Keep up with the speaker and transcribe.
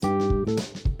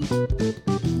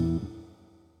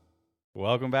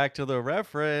Welcome back to the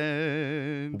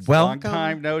reference. Welcome Long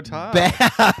time no talk.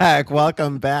 back.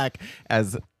 Welcome back.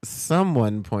 As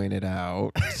someone pointed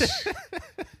out,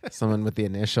 someone with the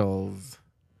initials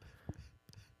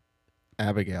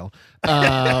Abigail.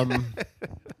 There's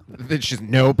just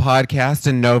no podcast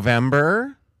in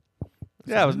November.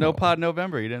 Yeah, it was No Pod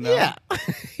November. You didn't know? Yeah.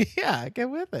 Yeah, get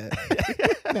with it.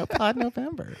 No pod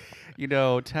November. You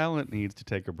know, talent needs to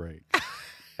take a break.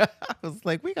 I was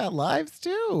like, we got lives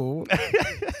too.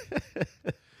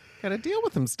 Gotta deal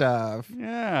with some stuff.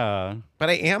 Yeah. But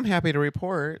I am happy to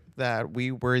report that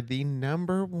we were the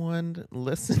 #1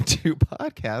 listened to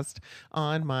podcast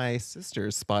on my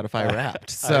sister's Spotify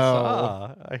Wrapped. So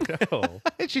I know.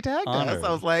 she tagged Honored. us.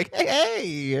 I was like,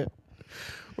 hey,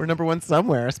 we're #1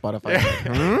 somewhere.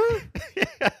 Spotify.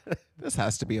 This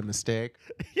has to be a mistake.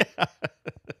 Yeah.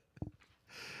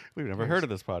 We've never heard of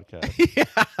this podcast. Yeah.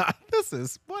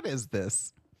 What is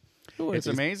this? Who are It's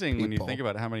these amazing when you people? think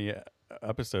about how many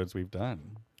episodes we've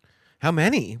done. How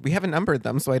many? We haven't numbered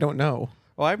them, so I don't know.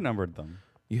 Well, I've numbered them.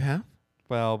 You have?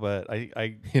 Well, but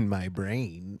I In my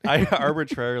brain. I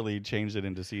arbitrarily changed it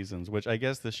into seasons, which I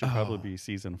guess this should probably Oh. be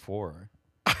season 4.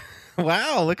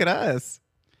 Wow, look at us.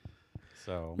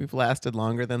 So We've lasted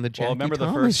longer than the Jackie well, remember the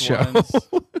Thomas first show. ones?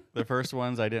 The first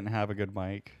ones I didn't have a good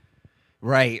mic.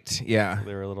 Right, yeah.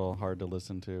 They were a little hard to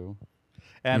listen to.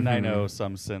 And I know Mhm.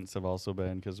 some synths have also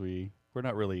been because we're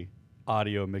not really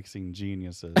audio mixing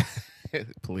geniuses.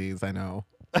 Please, I know.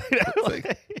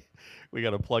 We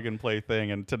got a plug and play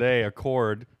thing, and today a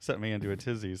chord sent me into a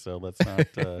tizzy. So let's not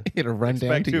You had to run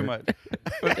down expect to too your, much.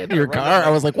 run down to your car. I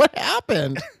was like, what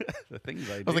happened? The things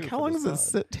I I do. was like, how for long the does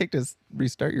sun. it take to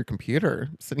restart your computer?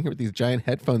 I'm sitting here with these giant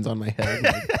headphones on my head.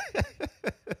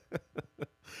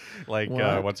 Like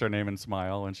What? what's her name in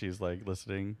Smile, and she's like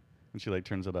listening, and she like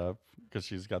turns it up because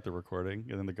she's got the recording,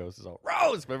 and then the ghost is all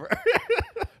Rose. Remember?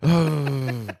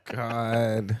 Oh,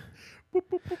 God. I've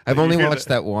Did you only hear watched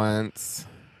the- that once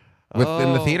in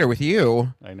the theater with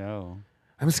you. I know.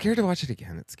 I'm scared to watch it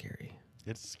again. It's scary.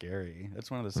 It's scary.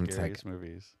 It's one of the It's like- scariest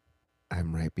movies.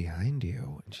 I'm right behind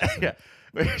you. And she's Yeah.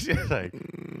 like, She's like,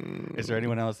 is there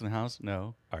anyone else in the house?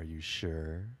 No. Are you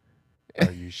sure?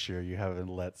 Are you sure you haven't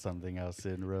let something else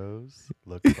in, Rose?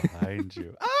 Look behind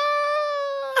you.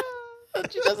 ah!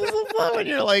 She does it so slow, and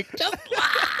you're like, just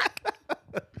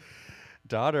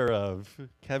Daughter of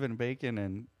Kevin Bacon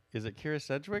and is it Kira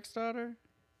Sedgwick's daughter?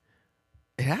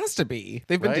 It has to be.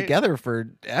 They've been Right? together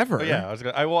forever. Oh, yeah,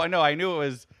 I know. I knew it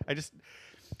was. I just,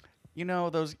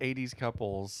 those '80s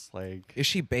couples. Like, Is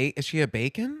she a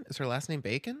Bacon? Is her last name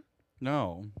Bacon?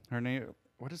 no, her name.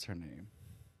 What is her name?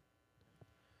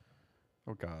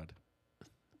 Oh God,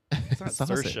 it's not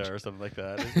Sausage. Saoirse or something like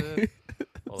that, is it?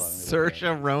 Hold on, let me look it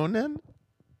Saoirse Ronan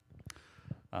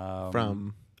up.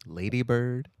 from Lady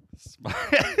Bird.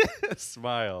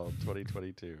 Smile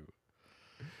 2022.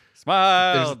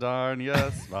 Smile, There's- darn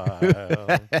ya, smile.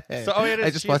 So, oh, it I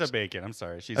is. just She's watched- a Bacon. I'm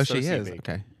sorry. She's Oh, she Sosie is. Bacon.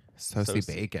 Okay. Sosie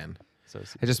Sosie. Bacon.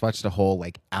 Sosie. I just watched a whole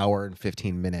hour and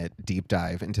 15-minute deep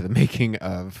dive into the making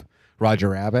of Roger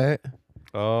Rabbit.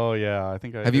 Oh yeah, I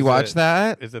think I Have you watched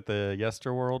that? Is it the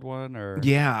Yesterworld one or?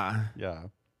 Yeah. Yeah.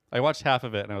 I watched half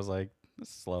of it and I was like, this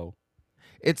is slow.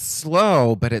 It's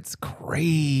slow, but it's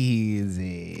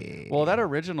crazy. Well, that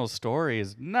original story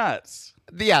is nuts.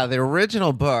 Yeah, the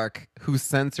original book, who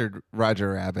censored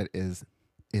Roger Rabbit, is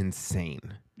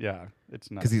insane. Yeah,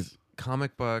 it's nuts. Because he's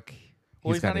comic book.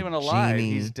 well, he's got not a even alive.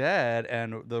 genie. He's dead,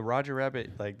 and the Roger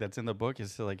Rabbit that's in the book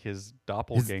is like his his,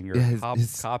 doppelganger, his copy.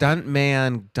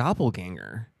 stuntman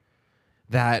doppelganger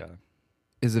that Yeah.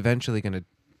 is eventually going to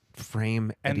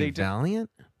frame And Eddie they do- Valiant.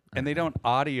 And they don't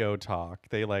audio talk.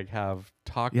 They have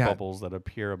talk Yeah. bubbles that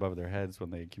appear above their heads when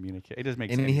they communicate. It just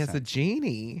makes And any he has a sense.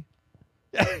 genie.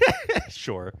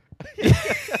 Sure.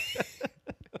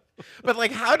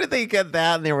 But how did they get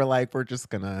that? And they were like, we're just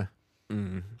going to...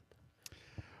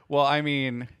 Well, I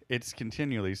mean, it's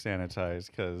continually sanitized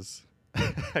because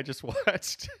I just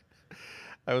watched.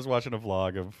 I was watching a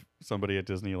vlog of somebody at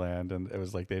Disneyland, and it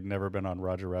was like they'd never been on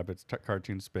Roger Rabbit's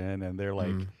cartoon spin, and they're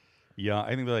like, young.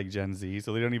 I think they're like Gen Z,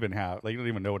 so they don't even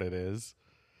know what it is.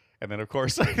 And then of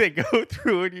course, they go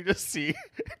through, and you just see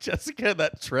Jessica in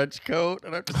that trench coat,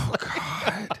 and I'm just like,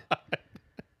 God.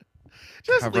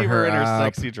 just Cover leave her her in her up.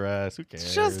 sexy dress. Who cares?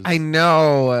 It's just, I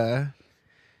know.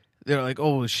 They're like,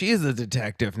 oh, she's a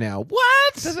detective now.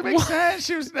 What? Doesn't make sense.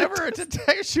 She was never a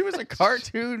detective. She was a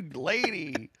cartoon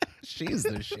lady. She's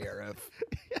the sheriff.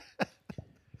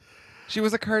 She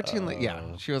was a cartoon.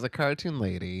 Yeah, she was a cartoon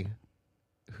lady.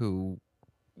 Who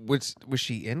was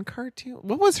she in cartoon?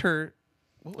 What was her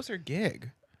gig?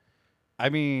 I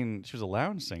mean, she was a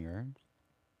lounge singer.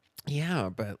 Yeah,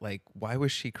 but like, why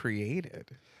was she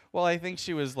created? Well, I think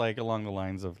she was like along the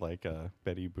lines of like a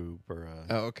Betty Boop or a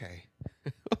Oh, okay.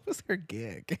 What was her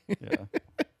gig? yeah.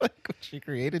 Like, was she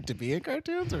created to be in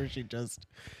cartoons, or was she just?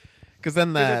 Because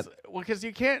then that. Because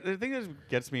you can't. The thing that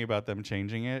gets me about them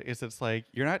changing it is it's like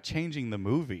you're not changing the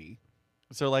movie.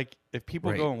 So like if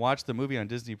people Right. go and watch the movie on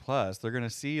Disney Plus, they're gonna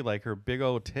see like her big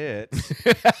old tits,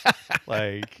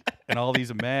 like and all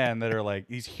these men that are like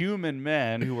these human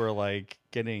men who are like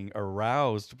getting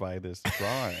aroused by this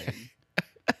drawing.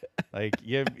 Like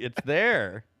it's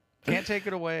there. Can't take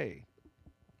it away.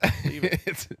 Leave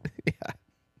it. Yeah.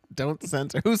 Don't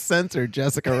censor. Who censored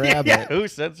Jessica Yeah, Rabbit? who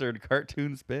censored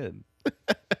Cartoon Spin?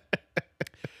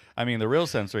 I mean, the real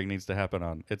censoring needs to happen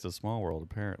on It's a Small World,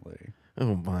 apparently.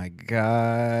 Oh my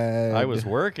god! I was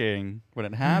working when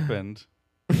it happened.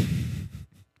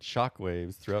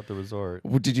 Shockwaves throughout the resort.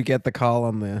 Well, did you get the call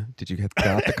on the? Did you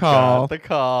got the call? Got the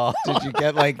call. Did you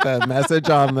get like the message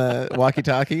on the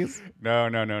walkie-talkies? No.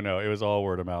 It was all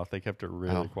word of mouth. They kept it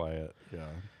really Oh. quiet. Yeah.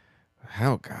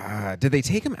 Oh god! Did they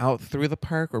take him out through the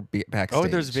park or backstage? Oh,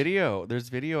 there's video. There's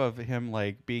video of him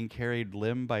like being carried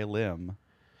limb by limb,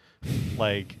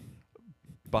 like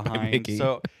behind. Mickey.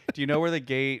 So, do you know where the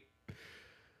gate?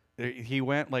 He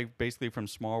went like basically from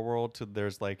Small World to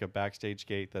there's like a backstage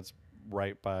gate that's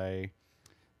right by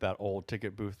that old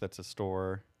ticket booth that's a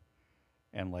store,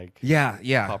 and like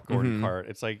Yeah. popcorn Mhm. cart.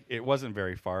 It's like it wasn't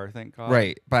very far, thank God.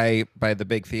 Right by the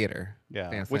big theater. Yeah,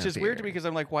 Bandstand which is weird to theater. me because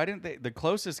I'm like, why didn't they? The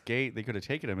closest gate they could have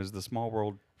taken him is the Small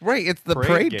World, Right, it's the Parade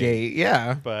parade gate. gate.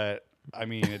 Yeah, but I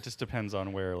mean, it just depends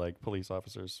on where like police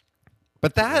officers.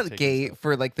 but People are that taking gate stuff.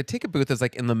 for like the ticket booth is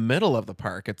like in the middle of the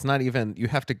park. It's not even. You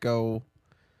have to go.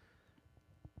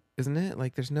 Isn't it?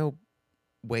 Like there's no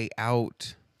way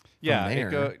out. Yeah,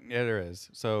 there. yeah, there is.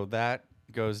 So that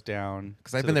goes down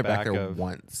Because I've to been the there back there of-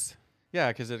 once. Yeah,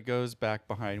 because it goes back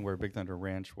behind where Big Thunder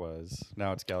Ranch was.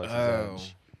 Now it's Galaxy's Oh.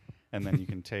 Edge, and then you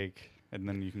can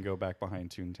you can go back behind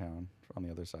Toontown on the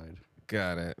other side.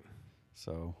 Got it.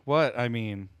 So what? I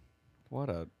mean, what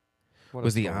a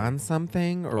Was he story. on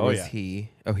something or Oh, was yeah. he?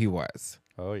 Oh, he was.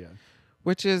 Oh yeah.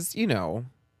 Which is,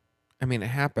 I mean, it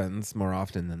happens more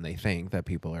often than they think that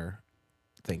people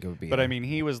think it would be. But I mean,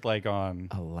 he was like on.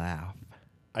 a laugh.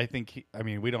 I think.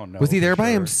 We don't know. Was he for there by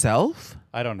sure. himself?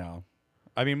 I don't know.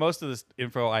 I mean, most of this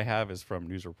info I have is from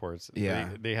news reports. Yeah.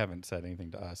 They haven't said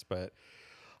anything to us, but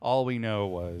all we know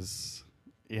was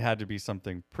it had to be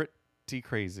something pretty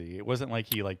crazy. It wasn't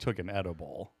like he like took an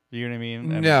edible. You know what I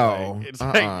mean? And No. It's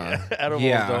like edibles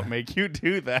Yeah. don't make you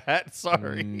do that.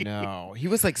 Sorry. No. He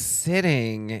was like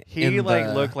sitting. He in like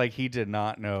the- looked like he did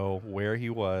not know where he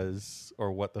was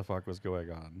or what the fuck was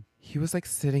going on. He was like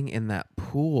sitting in that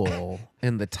pool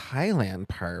in the Thailand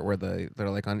part where they're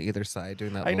like on either side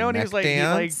doing that. I know, and he neck was like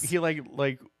dance. he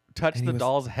touched And he the was-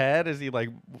 doll's head as he like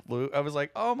blew. I was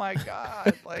like, oh my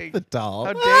god, like the doll.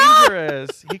 how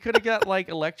dangerous! He could have got like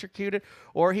electrocuted,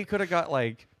 or he could have got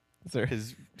like Is there,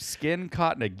 his skin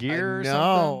caught in a gear or know.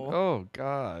 something. Oh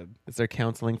god, is there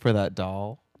counseling for that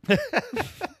doll?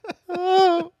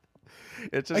 Oh.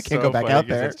 it's just I can't so go back funny out 'cause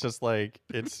there. It's just like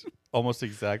it's almost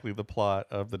exactly the plot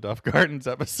of the Duff Gardens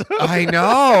episode. I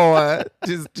know.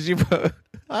 Did you put?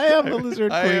 I am the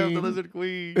lizard queen. I am the lizard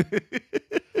queen.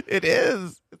 It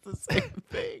is. It's the same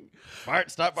thing. Bart,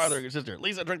 stop bothering your sister.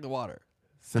 Lisa, drink the water.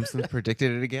 Simpsons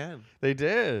predicted it again. They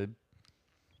did.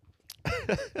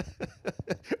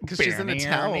 Because she's in a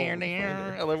towel.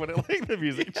 I love when it like the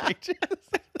music changes.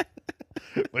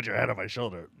 Put your hand on my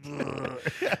shoulder.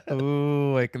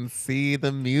 Oh, I can see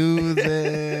the music.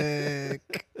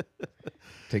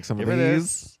 Take some Give of her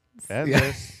these. this and Yeah.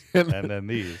 this and then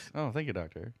these. Oh, thank you,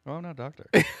 doctor. Oh, I'm not a doctor.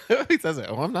 He says it.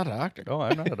 Oh, I'm not a doctor. Oh,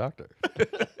 I'm not a doctor.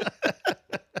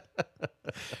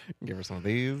 Give her some of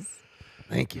these.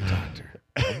 Thank you, doctor.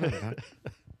 I'm not a doctor.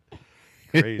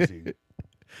 Crazy.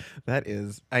 That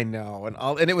is, I know,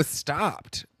 and it was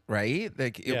stopped, right?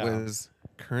 Like it Yeah. was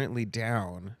currently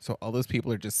down, so all those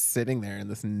people are just sitting there, and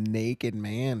this naked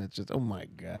man. It's just, oh my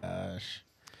gosh.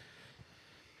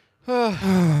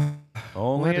 Only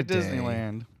What a at day.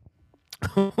 Disneyland.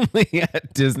 Only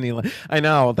at Disneyland. I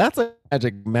know that's a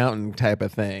Magic Mountain type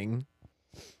of thing.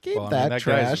 Keep Well, I mean, that, that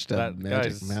trash guy's- to that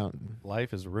Magic guy's- Mountain.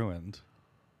 Life is ruined.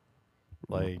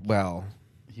 Like Well,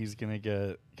 he's gonna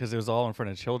get because it was all in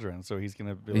front of children, so he's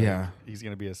gonna be like, Yeah. he's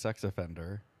gonna be a sex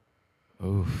offender.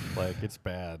 oof. Like it's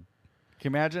bad.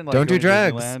 Can you imagine? Like, Don't do going to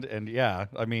drugs. Disneyland and yeah,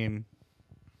 I mean,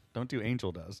 don't do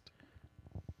angel dust.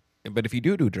 But if you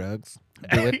do drugs,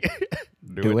 do it.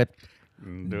 Do it.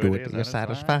 Do Do it. it till you're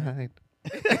satisfied.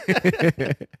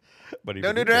 But if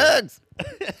Don't you do drugs.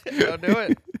 don't do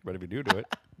it. But if you do it,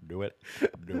 Do it.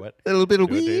 Do it. A little bit of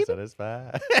Do it to weed. satisfy.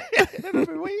 A little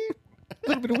bit of weed. A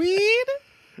little bit of weed.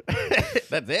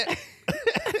 That's it.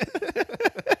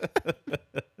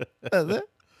 That's it.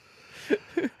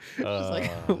 She's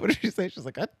like, what did she say? She's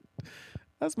like, I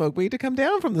smoke weed to come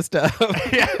down from the stuff.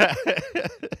 Yeah.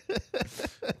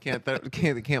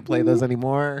 Can't play those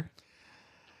anymore.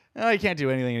 No, you can't do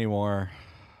anything anymore.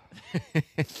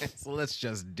 So let's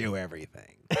just do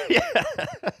everything.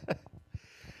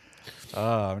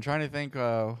 I'm trying to think.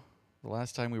 The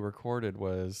last time we recorded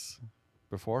was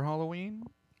before Halloween.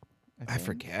 I think.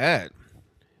 forget.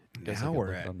 Guess I Now could we're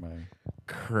look at on my.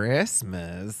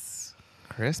 Christmas.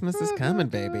 Christmas is coming,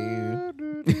 baby. You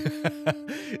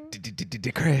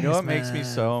know what makes me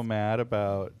so mad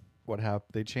about what happened?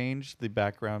 They changed the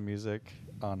background music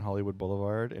on Hollywood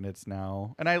Boulevard, and it's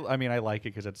now. And I mean, I like it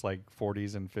because it's like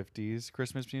 40s and 50s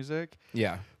Christmas music.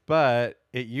 Yeah. But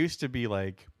it used to be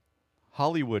like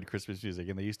Hollywood Christmas music,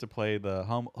 and they used to play the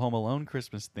Home Alone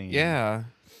Christmas theme. Yeah.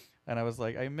 And I was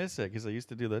like, I miss it because I used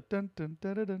to do the dun dun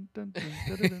dun dun dun dun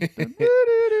dun dun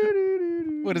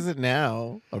dun. What is it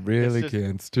now? I really just-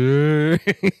 can't stay.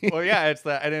 Well, yeah, it's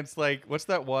that, and it's like, what's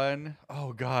that one?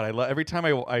 Oh God, every time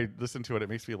I listen to it, it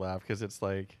makes me laugh because it's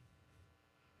like,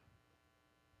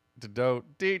 do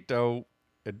dee do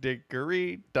a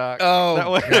dickory dock. Oh, that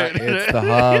one. God, it's the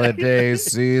holiday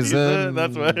season.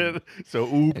 That's what. So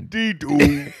oop dee doo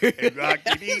and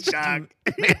rockety dock.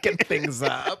 Making things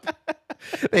up.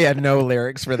 They had no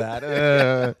lyrics for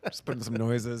that. Just putting some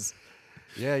noises.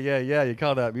 Yeah. You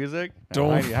call that music?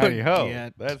 Don't Heiny ho.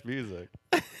 forget. That's music.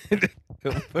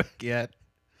 Don't forget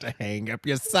to hang up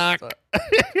your sock.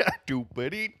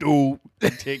 Doopity doo,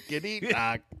 tickety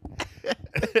dock.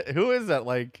 Who is that?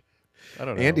 Like, I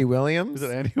don't know. Andy Williams? Is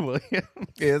it Andy Williams?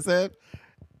 Is it?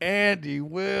 Andy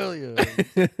Williams.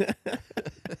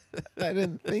 I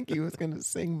didn't think he was going to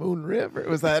sing Moon River.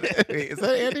 Was that? Is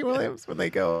that Andy Williams when they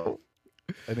go?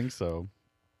 I think so.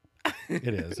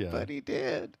 It is, yeah. But he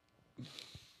did.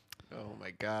 Oh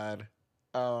my God.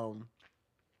 Are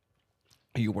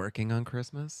you working on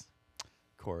Christmas?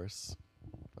 Of course.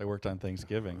 I worked on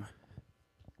Thanksgiving.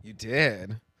 You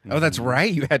did. Oh, that's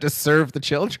right. You had to serve the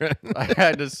children. I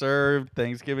had to serve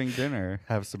Thanksgiving dinner.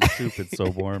 Have some soup. It's so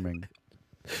warming.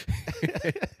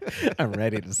 I'm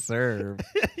ready to serve.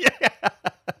 Yeah.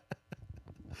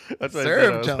 That's what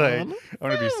Serve, I was John. like, I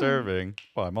want to be serving.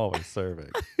 Well, I'm always serving.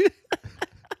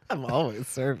 I'm always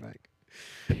serving.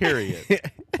 Period.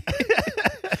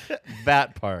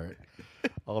 That part.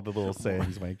 All the little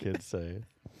sayings my kids say.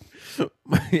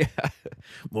 Yeah.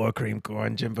 More cream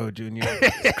corn, Jimbo Jr.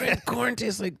 Creamed corn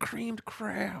tastes like creamed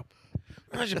crab.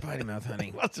 How's your potty mouth,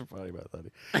 honey? What's the funny about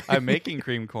that? I'm making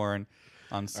cream corn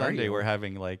on Sunday. you? We're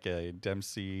having like a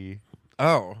Dempsey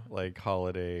Oh, like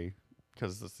holiday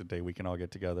because this is the day we can all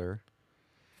get together.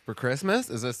 for Christmas?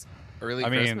 Is this early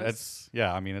Christmas? it's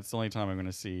the only time I'm going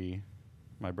to see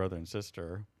my brother and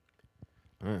sister.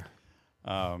 Mm.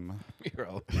 You're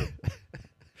all-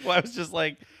 Well, I was just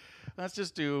like, let's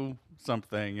just do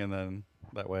something, and then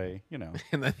that way, you know.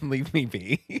 and then leave me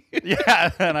be.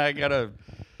 Yeah, and I gotta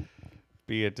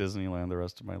be at Disneyland the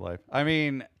rest of my life. I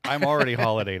mean, I'm already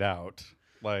holidayed out.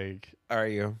 Like, Are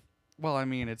you? well, I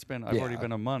mean, I've already Yeah.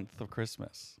 been a month of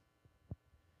Christmas,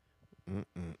 And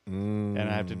and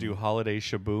I have to do holiday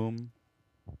shaboom.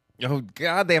 Oh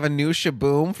God, they have a new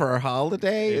shaboom for our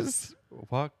holidays. It's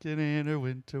walking in a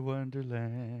winter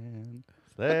wonderland.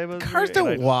 There was Cars rain.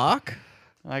 don't walk.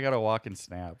 I gotta walk and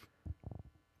snap.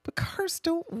 But cars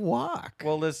don't walk.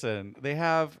 Well, listen, they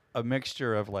have a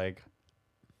mixture of like,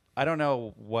 I don't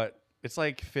know what, it's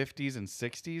like 50s and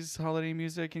 60s holiday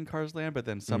music in Cars Land, but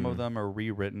then some of them are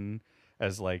rewritten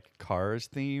as like Cars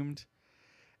themed.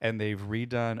 And they've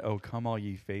redone Oh Come All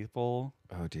Ye Faithful,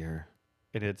 Oh dear.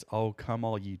 and it's Oh Come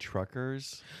All Ye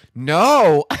Truckers.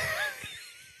 No.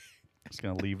 Just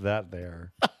gonna leave that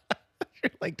there.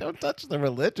 You're like, don't touch the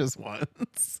religious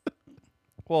ones.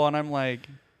 Well, and I'm like,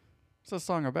 what's the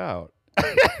song about?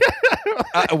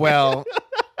 Well,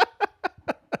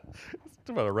 It's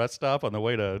about a rest stop on the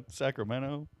way to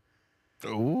Sacramento.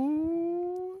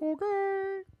 ooh.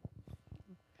 Okay.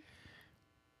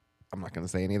 I'm not going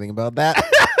to say anything about that.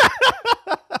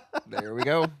 There we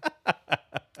go.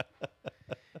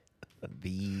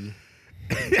 The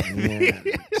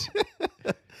end.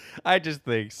 I just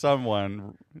think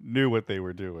someone knew what they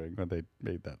were doing when they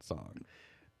made that song.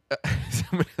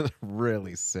 Someone has a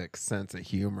really sick sense of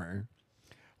humor.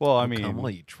 Well, I Come all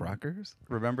mean, you truckers.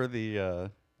 remember the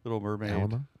Little Mermaid,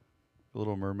 Alamo?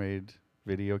 Little Mermaid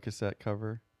video cassette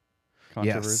cover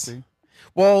controversy?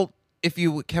 Well, if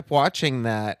you kept watching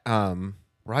that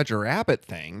Roger Rabbit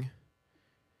thing,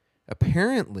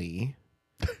 apparently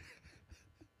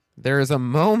There is a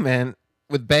moment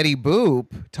with Betty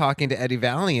Boop talking to Eddie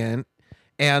Valiant,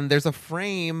 and there's a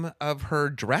frame of her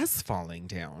dress falling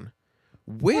down,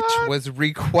 which was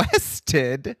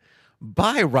requested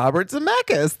by Robert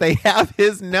Zemeckis. They have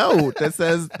his note that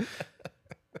says,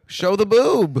 "Show the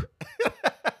boob."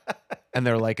 And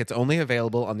they're like, it's only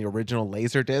available on the original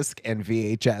Laserdisc and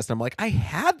VHS. And I'm like, I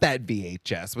had that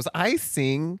VHS. Was I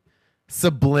seeing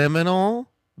subliminal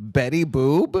Betty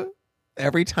Boob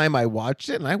every time I watched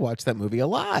it? And I watched that movie a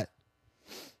lot.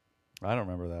 I don't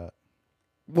remember that.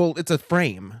 Well, it's a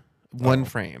frame, one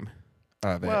frame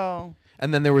of it. Well,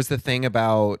 And then there was the thing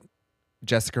about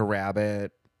Jessica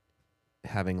Rabbit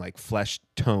having like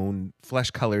flesh-colored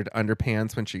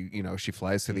underpants when she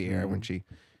flies through the air when she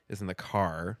is in the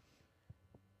car.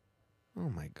 Oh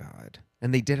my God.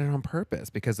 And they did it on purpose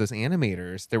because those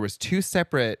animators, there was 2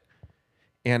 separate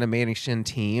animation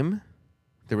team.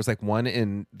 There was like one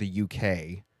in the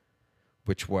UK,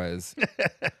 which was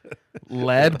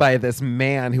led by this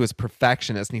man who was a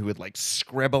perfectionist, and he would like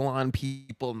scribble on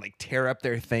people and like tear up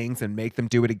their things and make them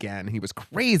do it again. He was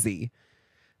crazy.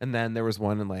 And then there was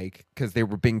one in like, because they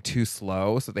were being too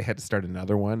slow, so they had to start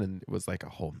another one, and it was like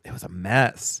it was a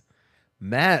mess.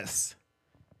 The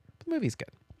movie's good.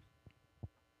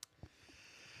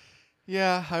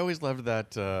 yeah, I always loved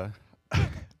that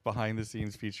behind the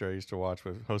scenes feature I used to watch,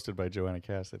 hosted by Joanna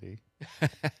Cassidy.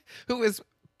 Who is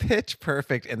pitch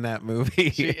perfect in that movie.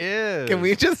 She is. Can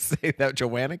we just say that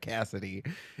Joanna Cassidy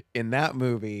in that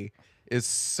movie is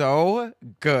so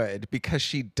good because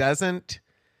she doesn't,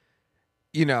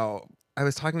 I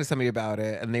was talking to somebody about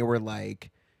it and they were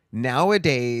like,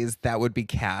 nowadays that would be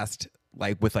cast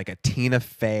like with like a Tina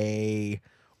Fey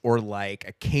or like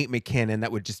a Kate McKinnon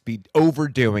that would just be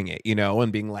overdoing it,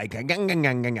 and being like,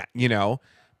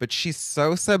 but she's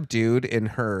so subdued in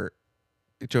her.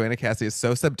 Joanna Cassidy is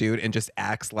so subdued and just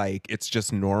acts like it's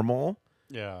just normal.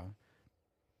 Yeah.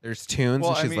 There's tunes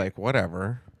and she's like,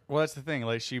 whatever. Well, that's the thing.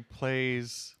 Like she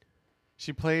plays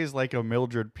like a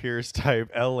Mildred Pierce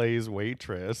type LA's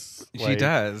waitress. She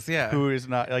does, yeah. Who is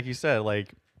not, like you said,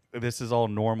 like this is all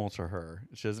normal to her.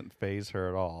 She doesn't faze her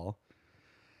at all.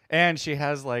 And she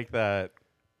has like that.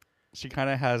 She kind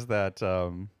of has that.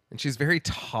 And she's very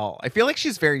tall. I feel like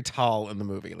she's very tall in the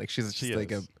movie. Like she's just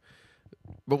like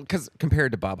because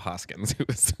compared to Bob Hoskins, who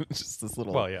was just this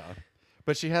little. Well, yeah,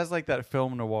 but she has like that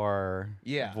film noir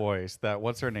voice that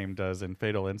what's her name does in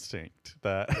Fatal Instinct.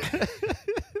 That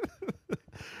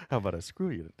how about I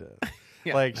screw you to death?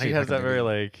 Yeah, like she has that very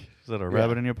like, is that a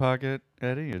rabbit in your pocket,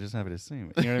 Eddie? You're just happy to see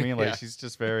me. You know what I mean? Like she's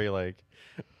just very like.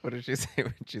 What did she say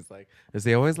when she's like, is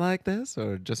he always like this,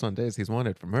 or just on days he's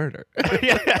wanted for murder?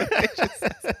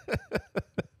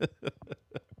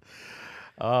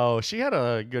 Oh, she had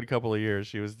a good couple of years.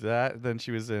 She was that. Then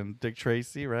she was in Dick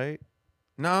Tracy, right?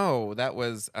 No, that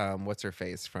was what's her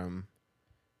face from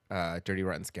Dirty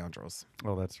Rotten Scoundrels.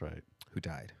 Oh, that's right. Who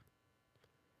died?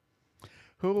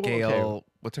 Who? Gail. Okay.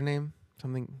 What's her name?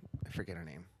 Something. I forget her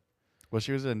name. Well,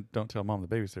 she was in Don't Tell Mom the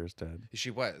Babysitter's Dead.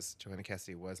 She was. Joanna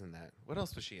Cassidy was in that. What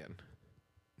else was she in?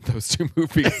 Those 2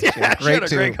 movies. She had a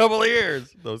great couple of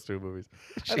years. Those 2 movies.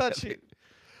 I thought she.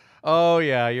 Oh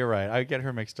yeah, you're right. I get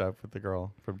her mixed up with the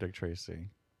girl from Dick Tracy.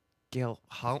 Gail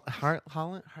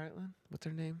Hartland. What's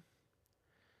her name?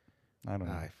 I don't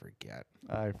know. I forget.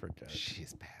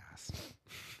 She's passed.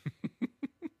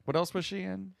 What else was she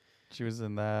in? She was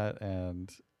in that and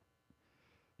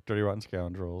Dirty Rotten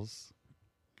Scoundrels.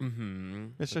 Mm-hmm.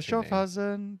 Mr.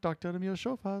 Schaffhausen, Dr. Emil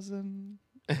Schaffhausen.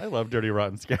 I love Dirty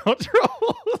Rotten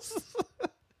Scoundrels.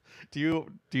 Do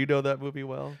you know that movie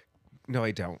well? No, I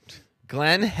don't.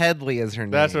 Glenn Headley is her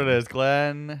name. That's what it is.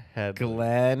 Glenn Headley.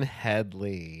 Glenn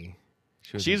Headley.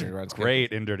 She's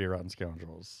great in Dirty Rotten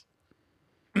Scoundrels.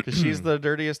 Because she's the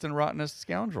dirtiest and rottenest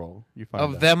scoundrel you find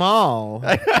of out. them all.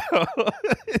 I know.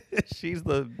 She's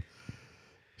the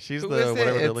whatever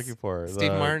they're looking for.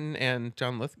 Steve Martin and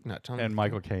John Lithgow. Not John and Lithgow.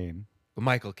 Michael Caine.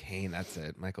 Michael Caine, that's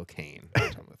it. Michael Caine.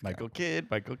 Michael Kidd.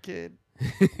 Michael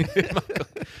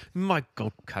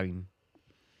Caine.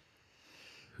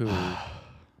 Who?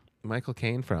 Michael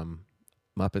Caine from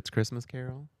Muppets Christmas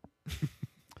Carol.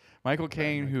 Michael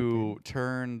Caine, who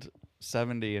turned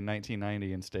 70 in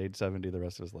 1990 and stayed 70 the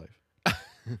rest of his life.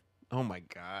 Oh my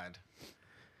God.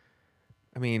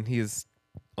 I mean, he's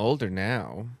older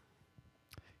now.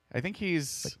 I think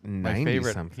he's like my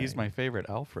favorite. Something. He's my favorite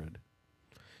Alfred.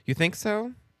 You think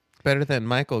so? Better than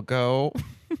Michael Go.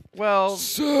 Well,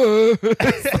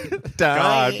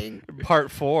 dying. God, part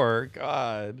 4.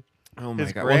 God. Oh my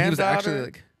His God. Well, he was actually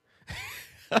like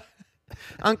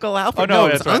Uncle Alfred. Oh no,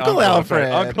 it's right. Uncle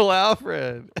Alfred. Uncle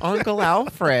Alfred. Uncle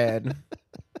Alfred.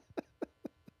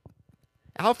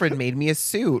 Alfred made me a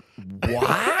suit.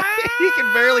 What? He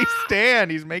can barely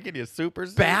stand. He's making you super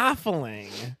suit. Baffling.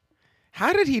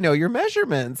 How did he know your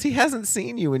measurements? He hasn't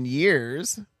seen you in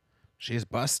years. She's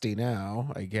busty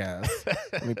now, I guess.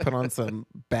 Let me put on some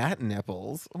bat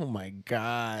nipples. Oh my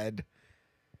God.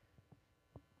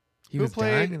 He Who was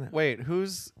dying in played? that. Wait,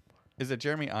 who's? Is it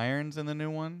Jeremy Irons in the new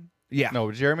one? Yeah.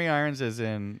 No, Jeremy Irons is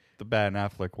in the Ben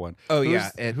Affleck one. Oh, Who's- yeah,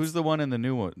 it's- Who's the one in the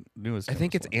new one? Newest. I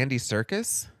think it's one? Andy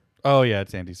Serkis. Oh yeah,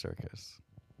 it's Andy Serkis.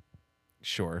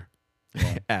 Sure.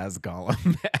 Yeah. As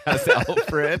Gollum, as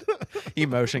Alfred. He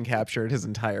motion captured his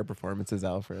entire performance as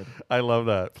Alfred. I love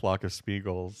that flock of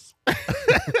Spiegels.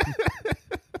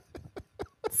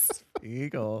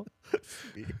 Eagle.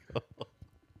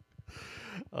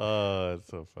 Oh, it's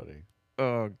so funny.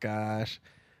 Oh gosh.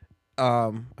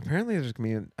 Apparently there's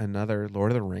gonna be another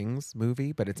Lord of the Rings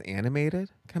movie, but it's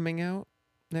animated coming out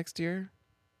next year.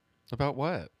 About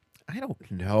what? I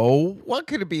don't know. What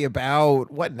could it be about?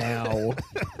 What now?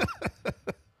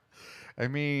 I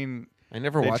mean, I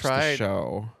never They watched the tried-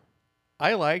 show.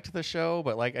 I liked the show,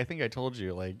 but like I think I told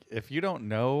you, like if you don't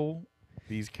know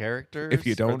these characters, If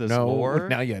you or don't this know, lore,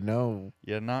 now you know.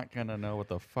 you're not gonna know what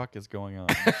the fuck is going on.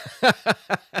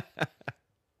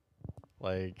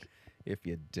 Like, If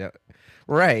you don't,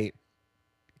 right?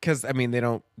 Because I mean, they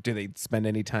don't. Do they spend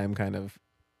any time kind of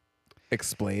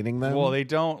explaining them? well, they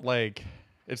don't like.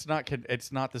 It's not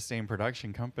the same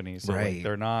production company, so like, Right.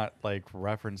 they're not like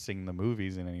referencing the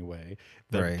movies in any way.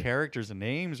 The Right. characters and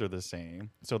names are the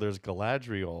same. So there's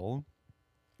Galadriel,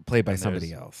 played by and somebody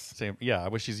there's- else. same, yeah,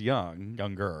 but she's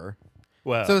younger.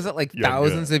 Well, So is it like yeah,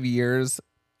 thousands of years?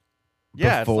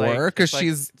 yeah, before? it's 'Cause like,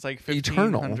 she's it's like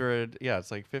eternal. 1500. Yeah,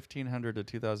 it's like 1500 to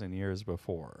 2000 years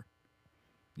before.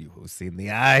 You who's seen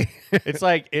the eye? It's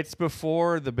like it's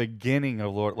before the beginning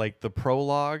of like the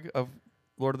prologue of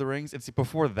Lord of the Rings. It's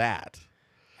before that.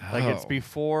 Like it's Oh.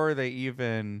 before they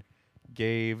even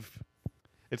gave.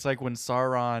 It's like when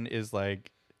Sauron is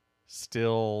like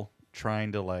still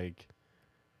trying to like.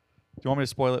 Do you want me to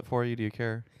spoil it for you? Do you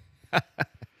care?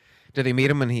 Did they meet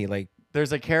him when he like?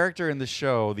 There's a character in the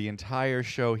show. The entire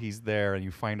show, he's there, and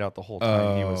you find out the whole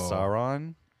time he was Oh.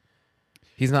 Sauron.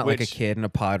 He's not like a Which- kid in a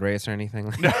pod race or anything.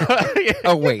 Like that.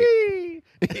 Oh, wait.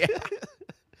 Yeah.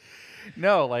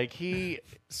 No, like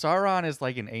Sauron is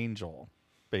like an angel,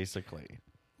 basically.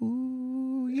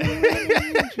 Ooh, you're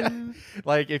an angel.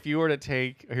 Like if you were to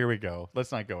take, here we go.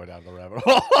 Let's not go down the rabbit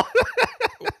hole.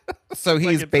 So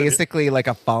he's it's a- basically like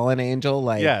a fallen angel,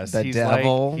 like Yes, the he's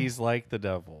devil. Like, he's like the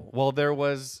devil. Well, there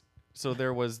was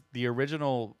the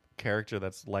original character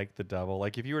that's like the devil.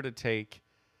 Like if you were to take,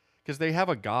 because they have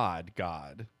a god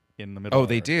in the middle. Oh, of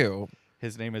they Earth. do.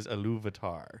 His name is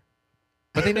Iluvatar.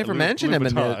 But they never mention him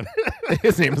in the.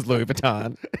 His name is Louis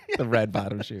Vuitton. The red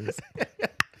bottom shoes.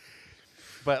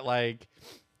 But like,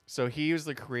 so he was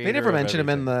the creator. They never of mention him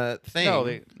in everything. the thing. No,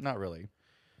 they not really.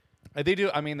 They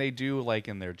do. I mean, they do like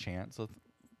in their chants,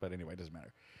 but anyway, it doesn't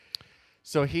matter.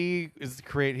 So he is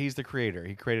He's the creator.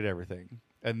 He created everything,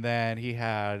 and then he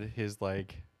had his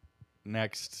like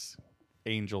next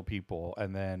angel people,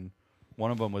 and then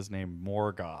one of them was named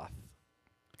Morgoth,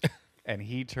 and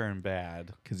he turned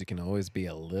bad. Because you can always be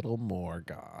a little more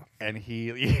goth. And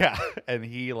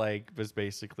he like was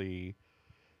basically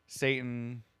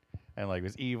Satan, and like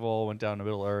was evil, went down to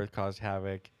Middle Earth, caused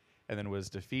havoc, and then was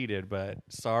defeated. But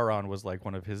Sauron was like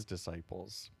one of his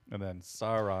disciples, and then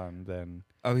Sauron then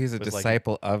Oh, he's a Was like-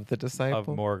 disciple of the of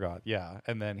disciple. Morgoth, yeah,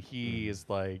 and then he is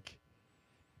like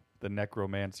the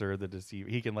necromancer, the deceiver.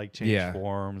 He can like change Yeah.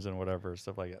 forms and whatever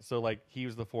stuff like that. So like he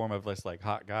was the form of this like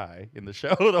hot guy in the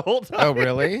show the whole time. Oh,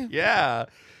 really? Yeah.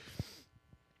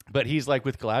 But he's like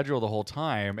with Galadriel the whole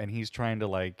time, and he's trying to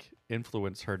like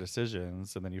influence her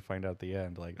decisions, and then you find out at the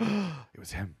end like it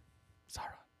was him,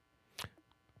 Sauron.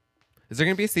 Is there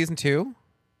going to be a season 2?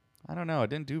 I don't know. It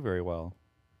didn't do very well.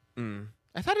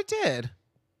 I thought it did.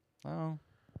 Oh,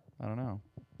 I don't know.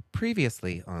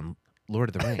 Previously on Lord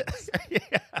of the Rings.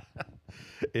 Yeah.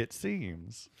 It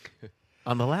seems.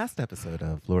 On the last episode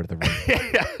of Lord of the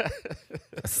Rings.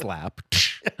 A slap.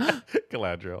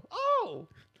 Galadriel. Oh.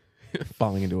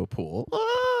 Falling into a pool.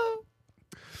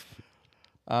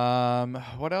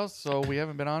 What else? So we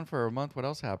haven't been on for a month. What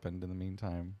else happened in the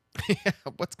meantime? Yeah,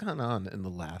 what's gone on in the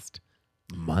last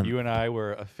month? You and I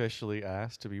were officially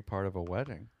asked to be part of a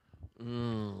wedding.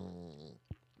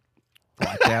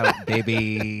 Watch out,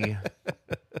 baby.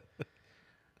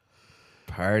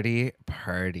 Party.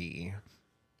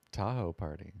 Tahoe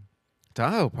party.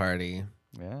 Tahoe party.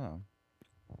 Yeah.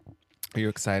 Are you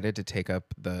excited to take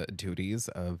up the duties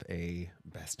of a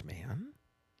best man?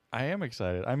 I am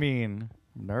excited. I mean,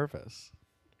 I'm nervous.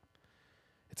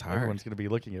 It's hard. Everyone's going to be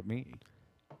looking at me.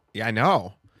 Yeah, I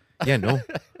know. Yeah, no.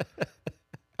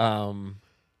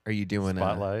 Are you doing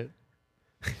Spotlight.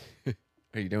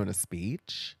 Are you doing a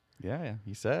speech? Yeah,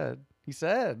 he said. He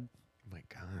said. Oh my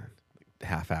God.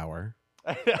 Half hour.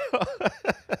 I know.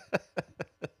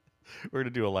 We're gonna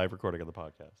do a live recording of the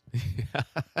podcast.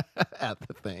 At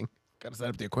the thing. Gotta set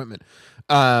up the equipment.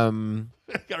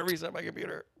 Gotta reset my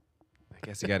computer. I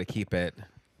guess you gotta keep it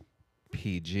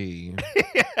PG.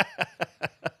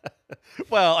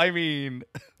 Well, I mean,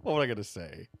 what was I gonna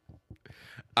say?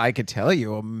 I could tell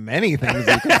you many things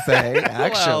you could say,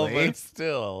 actually. Well, but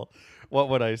still, what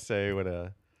would I say in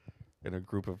a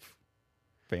group of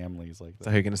families like So that?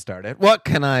 how are you gonna start it? What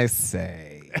can I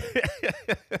say?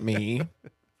 Me.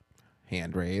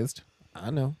 Hand raised.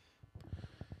 I know.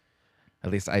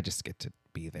 At least I just get to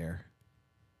be there.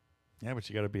 Yeah, but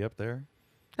you got to be up there.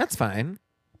 That's fine.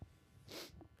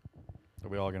 Are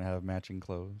we all gonna have matching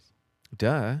clothes?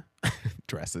 Duh.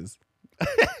 Dresses.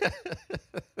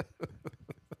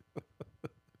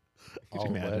 All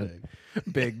you imagine? wedding.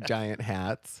 Big giant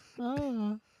hats. So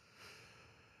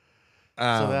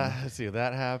Um, let's see,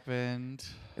 that happened.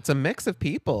 it's a mix of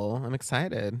people. I'm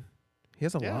excited. He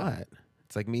has a Yeah. lot.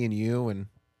 It's like me and you and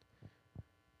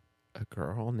a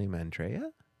girl named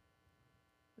Andrea.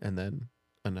 And then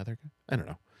another guy. I don't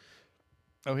know.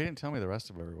 Oh, he didn't tell me the rest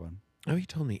of everyone. Oh, he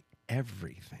told me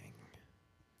everything.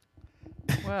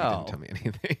 Well, He didn't tell me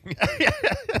anything.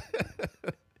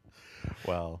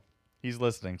 well, he's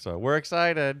listening, so we're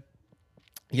excited.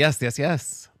 Yes.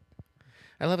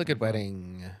 I love a good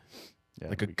wedding. Yeah,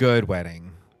 Like a we- good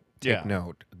wedding. Take Yeah.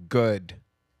 note. Good.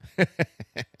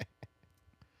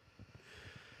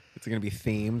 It's going to be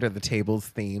themed. Are the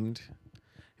tables themed?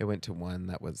 I went to one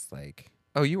that was like,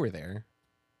 oh, you were there.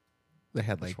 They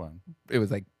had Which like, one? it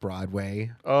was like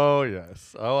Broadway. Oh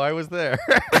yes. Oh, I was there.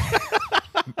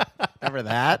 Remember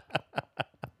that?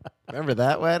 Remember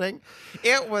that wedding?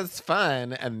 It was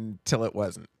fun until it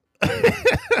wasn't.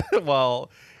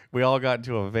 Well, we all got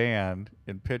into a van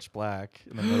in pitch black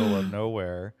in the middle of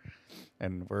nowhere,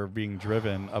 and we're being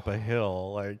driven up a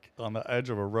hill, like on the edge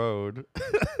of a road.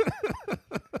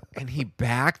 And he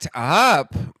backed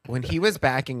up. When he was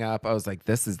backing up, I was like,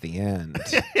 this is the end.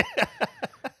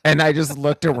 And I just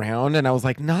looked around and I was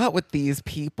like, not with these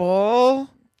people.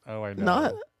 Oh, I know.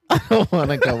 Not. I don't want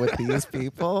to go with these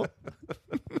people.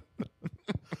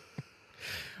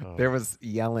 Oh. There was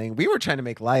yelling. We were trying to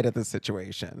make light of the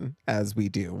situation, as we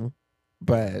do,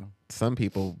 but some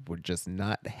people were just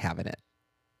not having it.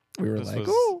 We were This like, was-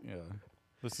 "Ooh, yeah.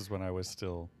 This is when I was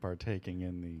still partaking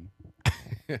in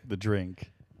the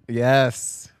drink.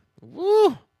 yes,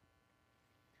 woo!"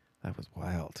 That was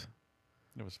wild.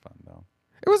 It was fun though.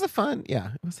 It was a fun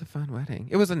wedding.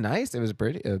 It was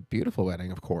a beautiful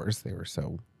wedding. Of course, they were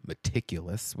so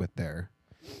meticulous with their,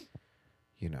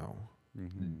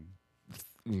 Mm-hmm.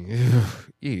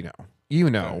 you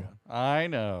know. I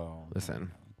know.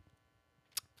 Listen.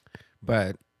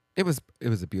 But it was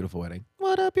a beautiful wedding.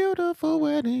 What a beautiful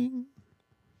wedding.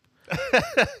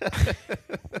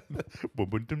 Boom,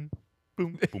 boom, dum,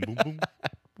 boom, boom, boom, boom.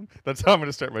 That's how I'm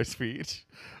gonna start my speech.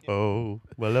 Oh,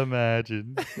 well,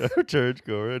 imagine a church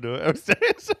corridor.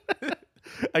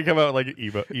 I come out like an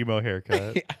emo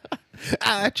haircut.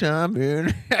 I chime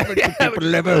in.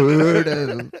 People ever heard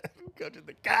of. Go to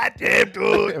the goddamn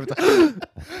door.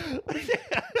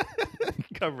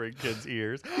 Covering kids'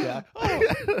 ears. Yeah.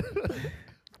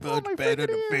 Oh, my better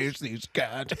to freaking face these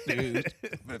kinds of things.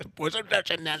 What's a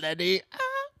nationality?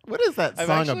 What is that I've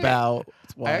song actually- about?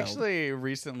 It's I wild. actually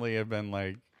recently have been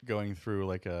like going through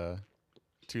like a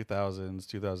 2000s,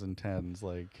 2010s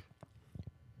like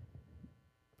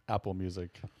Apple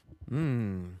Music.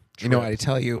 You know, I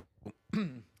tell you,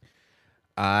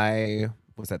 I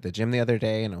was at the gym the other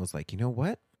day and I was like, you know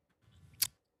what?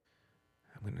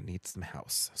 I'm going to need some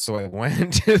house. So I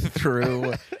went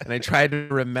through and I tried to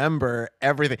remember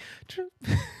everything.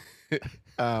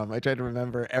 I tried to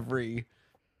remember every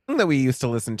thing that we used to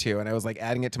listen to. And I was like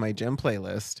adding it to my gym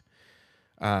playlist.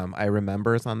 I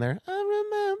Remember is on there. I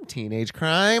remember Teenage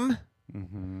Crime.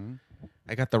 Mm-hmm.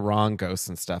 I got the wrong Ghosts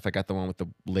and stuff. I got the one with the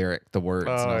words.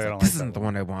 Oh, and I was I like, don't this like isn't that the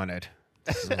one. one I wanted.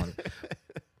 This is the one.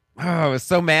 Oh, I was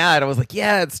so mad. I was like,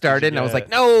 yeah, it started. And I was like,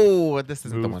 get no, this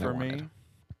isn't the Move one I for wanted. me.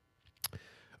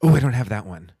 Oh, I don't have that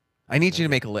one. I need you to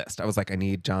make a list. I was like, I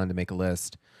need John to make a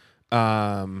list.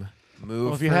 Move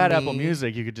Well, if you for had me. Apple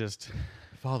Music, you could just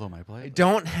follow my playlist. I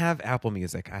don't have Apple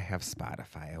Music. I have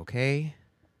Spotify, okay?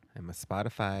 I'm a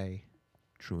Spotify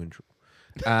true and true.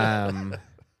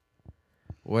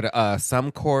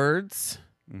 Some chords.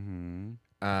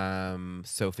 Mm-hmm.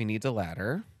 Sophie Needs a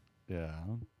Ladder. Yeah.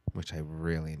 which I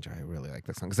really enjoy. I really like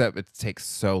that song because it takes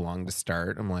so long to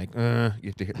start. I'm like, you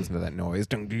have to listen to that noise.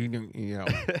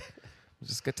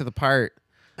 Just get to the part.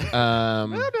 I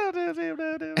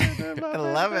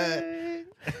love it.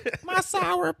 My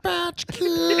Sour Patch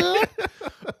Kid.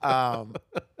 Love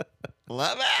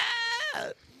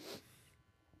it.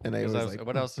 And I was like,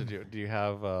 what else did you do? You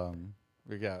have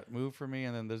we got Move for Me,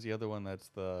 and then there's the other one that's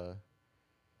the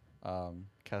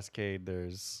Cascade.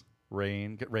 There's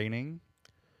Raining.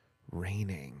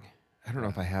 I don't know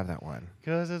if I have that one.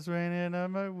 'Cause it's raining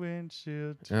on my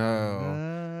windshield.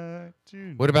 Oh.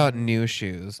 What about New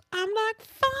Shoes? I'm like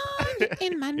fun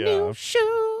in my new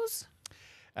shoes.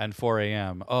 And 4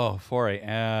 a.m. Oh, 4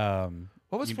 a.m.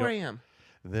 What was 4 a.m.?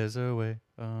 There's a way.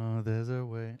 Oh, there's a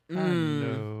way. I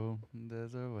know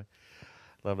there's a way.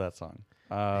 Love that song.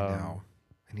 I know.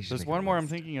 There's one more I'm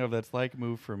thinking of that's like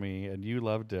Move for Me, and you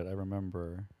loved it. I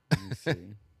remember. Let me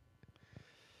see.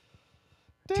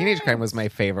 Teenage Crime was my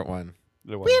favorite one.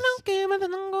 It was. We don't care when the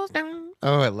sun goes down.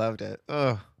 Oh, I loved it.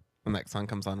 Oh, when that song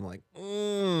comes on, I'm like,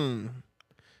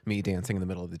 me dancing in the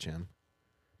middle of the gym.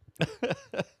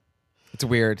 It's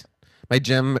weird. My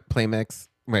gym playlist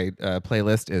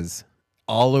is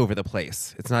all over the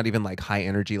place. It's not even like high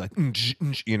energy, like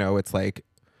it's like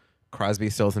Crosby,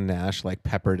 Stills, and Nash, like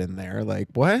peppered in there. Like,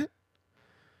 what? Am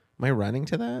I running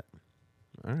to that?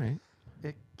 All right.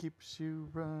 It keeps you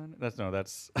running. That's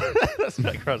that's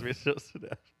not Crosby, Stills, and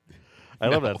Nash. I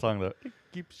love that song though. It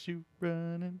keeps you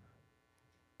running.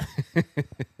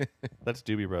 That's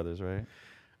Doobie Brothers, right?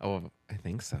 Oh, I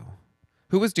think so.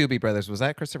 Who was Doobie Brothers? Was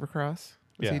that Christopher Cross?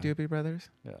 Was he Doobie Brothers?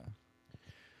 Yeah.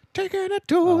 Taking it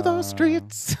to the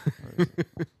streets.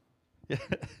 Yeah.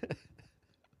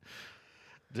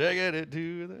 Taking it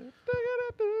to the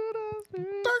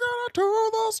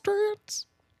streets.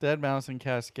 Dead Mouse and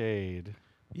Cascade.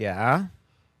 Yeah.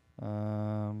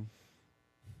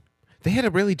 They had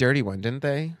a really dirty one, didn't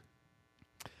they?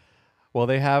 Well,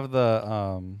 they have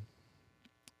the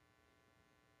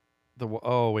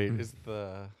is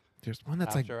the there's one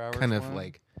that's like After Hours kind of one?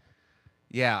 like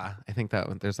yeah, I think that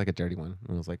one there's like a dirty one.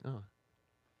 And I was like,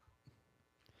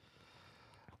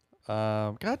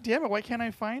 God damn it, why can't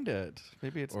I find it?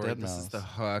 Maybe it's or Dead this Mouse. is the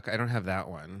hook. I don't have that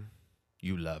one.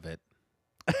 You love it.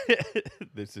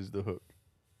 This is the hook.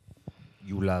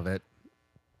 You love it.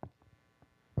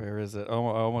 Where is it? Oh,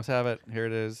 I almost have it. Here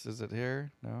it is. Is it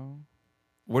here? No.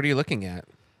 What are you looking at?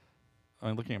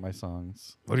 I'm looking at my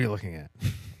songs. What are you looking at?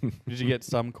 Did you get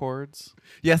some chords?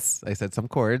 Yes, I said some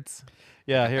chords.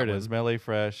 Yeah, here it is. Melee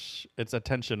Fresh. It's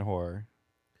Attention Whore.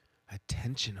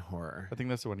 Attention Whore. I think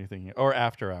that's the one you're thinking of. Or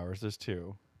After Hours. There's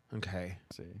two. Okay.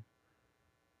 Let's see.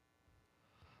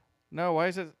 No, why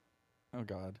is it? Oh,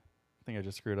 God. I think I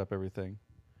just screwed up everything.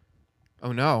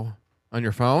 Oh, no. On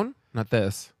your phone? Not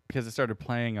this. Because it started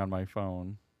playing on my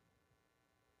phone.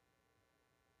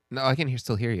 No, I can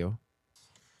still hear you.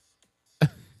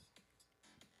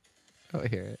 Oh, I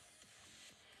hear it.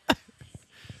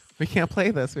 We can't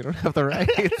play this. We don't have the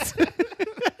rights.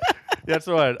 That's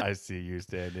what I see you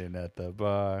standing at the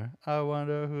bar. I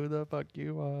wonder who the fuck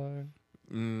you are.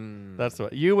 That's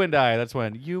what you and I. That's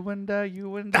when you and I.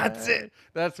 That's it.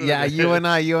 That's what yeah. it You and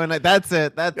I. That's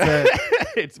it. That's it.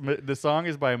 It's the song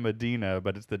is by Medina,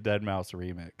 but it's the Dead Mouse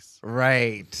remix.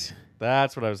 Right.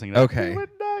 That's what I was thinking of. Okay. You and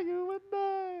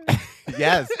I.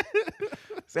 Yes.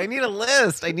 So I need a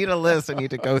list. I need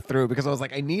to go through because I was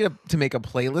like, I need to make a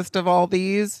playlist of all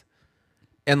these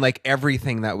and like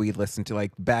everything that we listen to,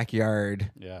 like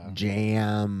backyard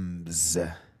jams. They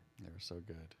were so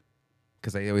good.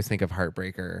 Because I always think of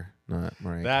Heartbreaker, not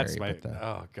Mariah That's Carey.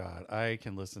 Oh God, I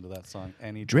can listen to that song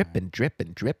anytime. Drippin',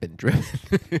 drippin', drippin', drippin'.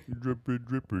 Drippin',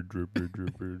 drippin', drippin',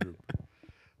 drippin', drippin'.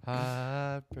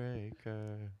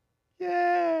 Heartbreaker.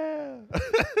 Yeah.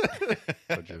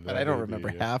 But I don't remember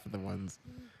half of the ones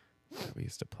that we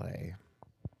used to play.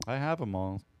 I have them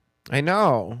all. I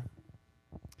know.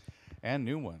 And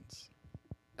new ones.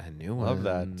 And new ones.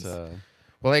 ones. Love that.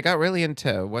 Well, I got really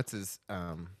into what's his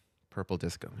Purple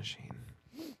Disco Machine.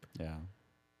 Yeah.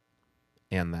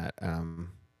 And that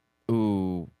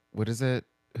what is it?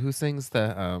 Who sings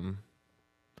the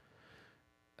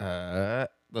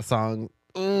song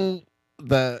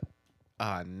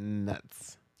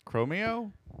nuts.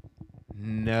 Chromeo?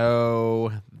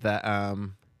 No,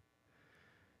 the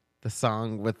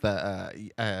song with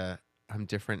the I'm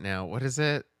different now. What is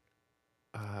it?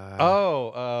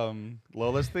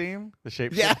 Lola's theme, the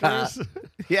Shapeshifters.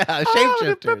 Yeah,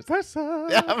 Shapeshifters.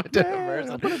 Yeah, I'm a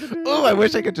different person. Oh, I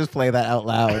wish I could just play that out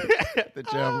loud at the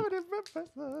gym.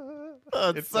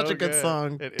 Oh, it's such so a good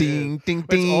song. It Ding, is. ding,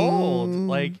 But ding. it's old.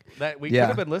 Like that, we could Yeah.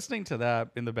 have been listening to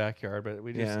that in the backyard, but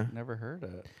we just Yeah. never heard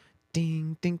it.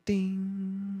 Ding, ding,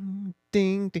 ding,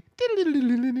 ding, ding,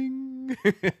 ding,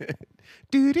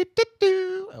 do, do, do,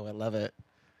 do. Oh, I love it.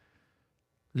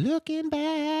 Looking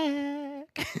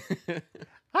back,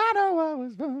 I know I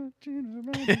was watching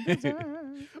around the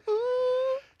time.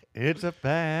 ooh. It's a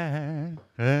fact.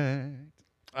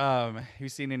 You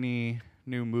seen any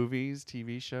new movies,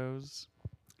 TV shows?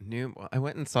 I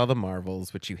went and saw the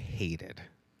Marvels, which you hated.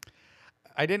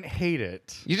 I didn't hate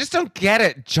it. You just don't get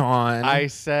it, John. I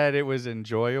said it was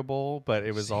enjoyable, but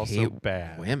it was Just also hate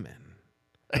bad. women.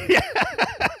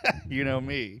 You know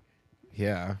me.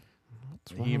 Yeah.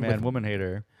 What's wrong He-Man with- woman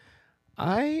hater.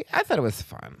 I thought it was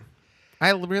fun.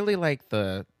 I really like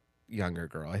the younger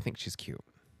girl. I think she's cute.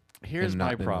 Here's and my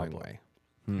not in an annoying problem. way.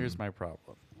 Here's my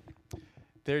problem.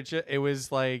 It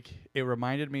was like it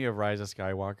reminded me of Rise of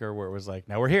Skywalker, where it was like,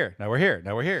 now we're here, now we're here,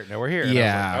 now we're here, now we're here. And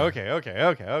Yeah. I was like,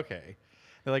 okay.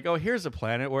 They're like, oh, here's a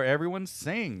planet where everyone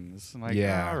sings. I'm like,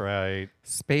 Yeah. all right.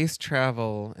 Space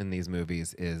travel in these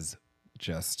movies is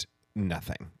just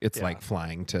nothing. It's Yeah. like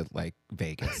flying to like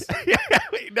Vegas.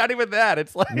 Not even that.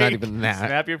 It's like Not even that.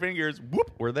 Snap your fingers.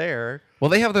 Whoop, we're there. Well,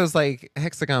 they have those like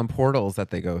hexagon portals that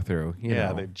they go through. You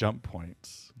know, they jump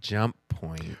points. jump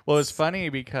point. Well, it's funny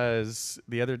because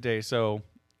the other day, so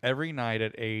every night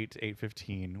at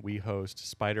 8:15, we host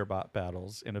Spider Bot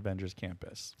battles in Avengers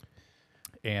Campus.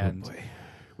 And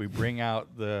we bring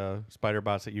out the spider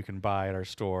bots that you can buy at our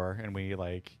store, and we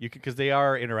because they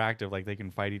are interactive, like they can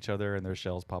fight each other and their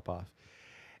shells pop off.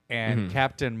 And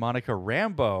Captain Monica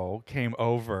Rambeau came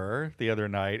over the other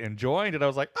night and joined, and I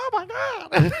was like, oh my God.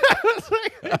 I was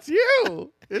like, it's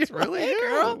you. It's really you.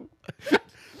 Girl.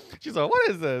 She's like, what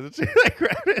is this? And she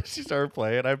grabbed it. She started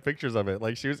playing. I have pictures of it.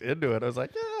 Like, she was into it. I was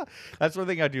like, yeah. That's one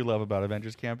thing I do love about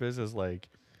Avengers Campus is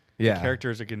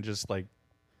characters that can just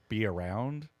be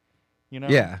around,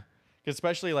 Yeah.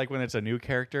 Especially when it's a new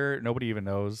character, nobody even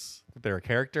knows that they're a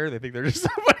character. They think they're just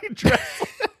somebody dressed.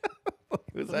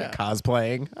 Who's that?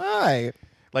 Cosplaying. Hi.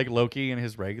 Like Loki in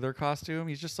his regular costume,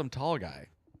 he's just some tall guy.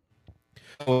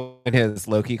 In his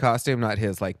Loki costume, not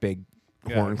his big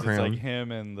horn it's crown. like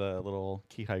him and the little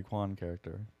Ki-Hai Kwan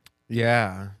character.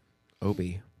 Yeah.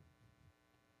 Obi.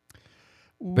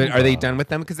 But are they done with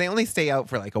them? Because they only stay out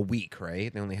for a week,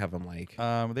 right? They only have them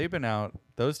They've been out.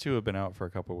 Those two have been out for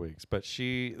a couple of weeks. But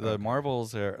the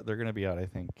Marvels, they're going to be out, I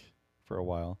think, for a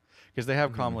while because they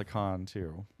have Kamala Khan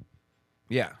too.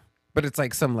 Yeah. But it's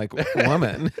some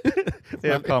woman. They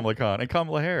have Kamala Khan and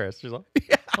Kamala Harris. She's like,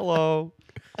 hello.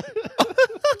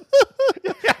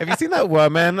 Have you seen that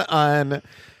woman on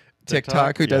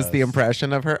TikTok who does the Yes.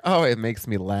 impression of her? Oh, it makes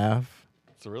me laugh.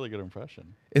 It's a really good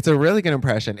impression. It's a really good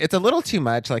impression. It's a little too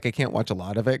much. I can't watch a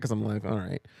lot of it because I'm like, all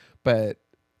right. But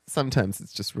sometimes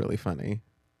it's just really funny.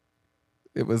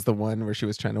 It was the one where she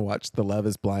was trying to watch the Love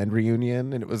is Blind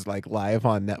reunion and it was live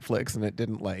on Netflix and it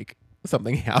didn't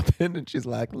something happened and she's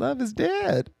like, love is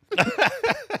dead.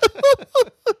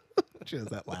 She has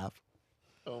that laugh.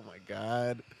 Oh my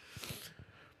God.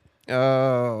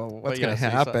 Oh, what's But going to so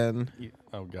you saw- happen?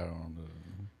 Oh God,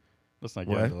 let's not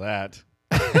get What? into that.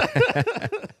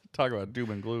 Talk about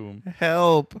doom and gloom.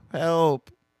 Help.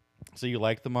 So you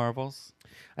like the Marvels?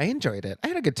 I enjoyed it. I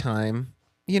had a good time.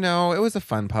 It was a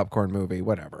fun popcorn movie,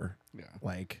 whatever. Yeah.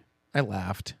 I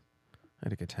laughed. I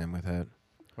had a good time with it.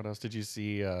 What else did you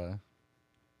see? Did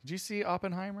you see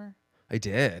Oppenheimer? I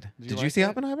did. Did you like see it?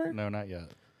 Oppenheimer? No, not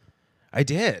yet. I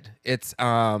did. It's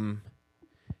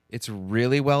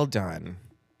really well done.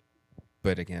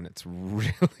 But again, it's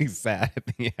really sad at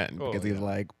the end Oh, because he's yeah.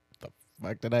 like, the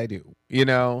fuck did I do?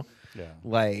 Yeah.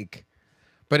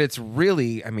 But it's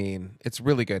really, it's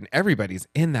really good. And everybody's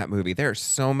in that movie. There are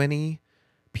so many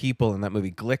people in that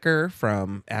movie. Glicker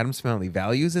from Addams Family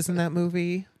Values is in that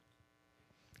movie.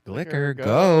 Glicker,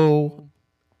 go.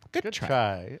 Good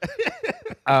try.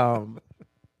 try.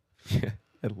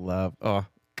 I love, oh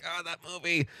God, that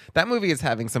movie. That movie is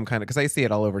having some kind of, because I see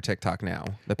it all over TikTok now.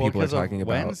 The people are 'cause of talking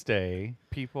about. Wednesday,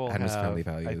 people Addams have, Family I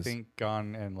Values. think,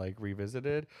 gone and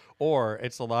revisited, or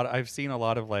it's a lot. I've seen a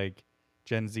lot of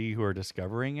Gen Z who are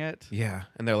discovering it. Yeah.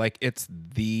 And they're like, it's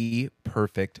the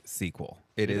perfect sequel.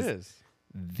 It is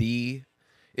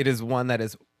one that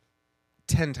is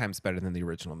 10 times better than the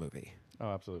original movie.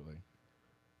 Oh, absolutely.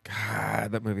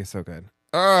 God, that movie is so good.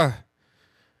 Ugh.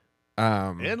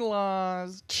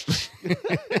 In-laws.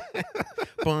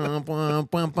 Bum, bum,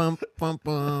 bum, bum, bum,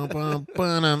 bum, bum,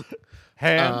 bum.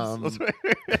 Hands.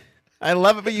 I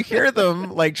love it, but you hear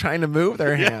them trying to move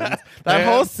their hands. That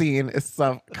whole scene is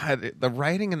so God. The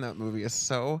writing in that movie is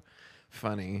so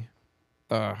funny.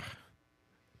 Ugh.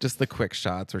 Just the quick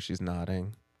shots where she's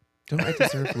nodding. Don't I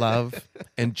deserve love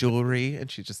and jewelry? And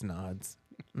she just nods.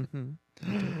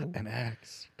 An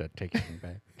axe that takes me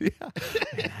back.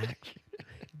 Yeah.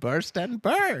 Burst and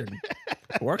burn.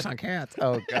 Works on cats.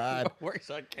 Oh, God. Works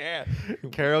on cat.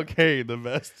 Carol Kane, the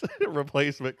best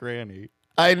replacement granny.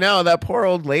 I know. That poor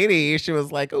old lady. She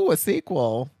was like, "Ooh, a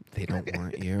sequel." They don't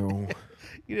want you.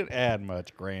 You didn't add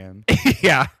much, Gran.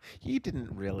 Yeah. He didn't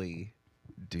really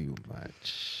do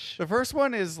much. The first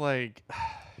one is like...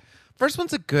 First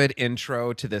one's a good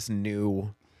intro to this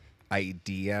new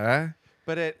idea.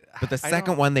 But the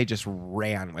second one, they just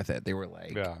ran with it. They were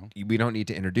like, Yeah. we don't need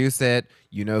to introduce it.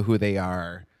 You know who they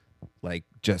are. Like,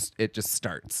 it just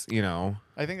starts, you know?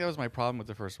 I think that was my problem with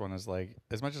the first one is like,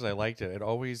 as much as I liked it, it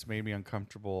always made me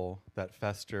uncomfortable that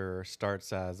Fester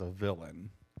starts as a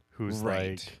villain who's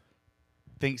like,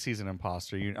 thinks he's an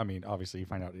imposter. I mean, obviously you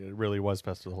find out it really was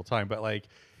Fester the whole time, but like,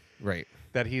 right.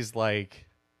 that he's like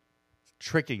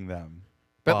tricking them.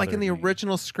 But like in the bothered me.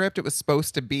 original script, it was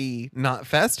supposed to be not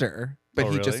Fester, but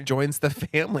Oh, he really? just joins the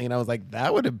family. And I was like,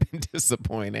 that would have been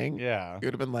disappointing. Yeah. He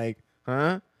would have been like,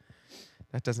 huh?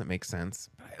 That doesn't make sense.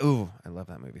 But I love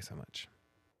that movie so much.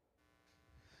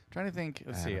 I'm trying to think.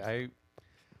 Let's see. I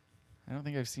don't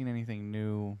think I've seen anything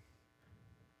new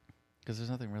because there's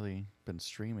nothing really been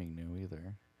streaming new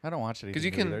either. I don't watch anything. you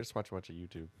new can- either. I just watch a bunch of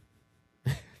YouTube.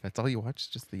 That's all you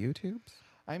watch? Just the YouTubes?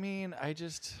 I mean, what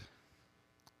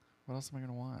else am I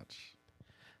gonna watch?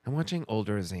 I'm watching old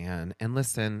Roseanne. And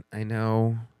listen, I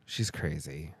know she's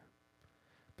crazy.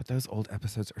 But those old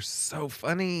episodes are so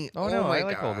funny. Oh, no, my I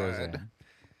like old God. Roseanne.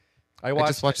 I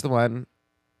just watched the one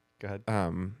Go ahead.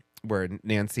 where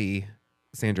Nancy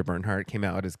Sandra Bernhardt came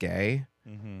out as gay.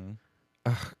 Mm-hmm.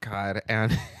 Oh God!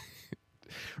 And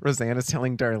Roseanne is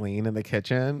telling Darlene in the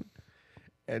kitchen,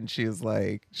 and she's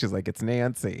like, "It's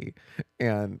Nancy,"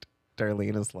 and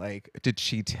Darlene is like, "Did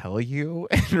she tell you?"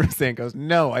 And Roseanne goes,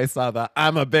 "No, I saw the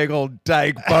 'I'm a big old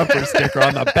dyke' bumper sticker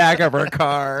on the back of her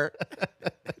car."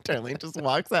 Darlene just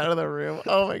walks out of the room.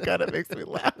 Oh my God! It makes me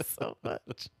laugh so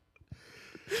much.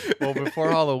 Well, before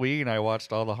Halloween, I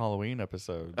watched all the Halloween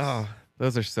episodes. Oh,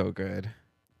 those are so good.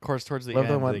 Of course, towards the Love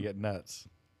the end, one- they get nuts.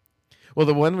 Well,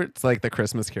 the one where it's like the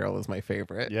Christmas Carol is my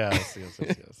favorite. Yes.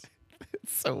 It's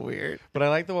so weird. But I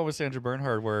like the one with Sandra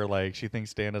Bernhard where like she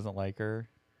thinks Dan doesn't like her.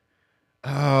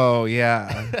 Oh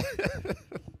yeah.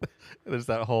 There's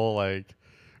that whole like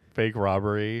fake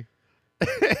robbery.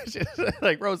 She's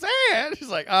like, Roseanne. She's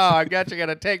like, oh, I got you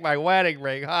gonna take my wedding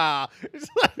ring, huh? It's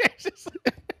like,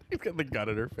 he's got the gun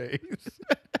in her face.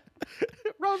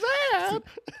 Roseanne.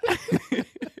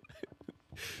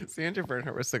 Sandra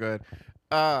Bernhardt was so good.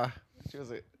 She was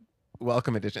a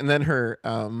welcome addition. And then her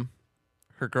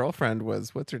girlfriend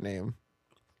was, what's her name?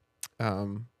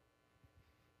 Oh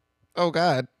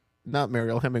God, not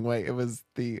Mariel Hemingway. It was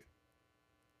the.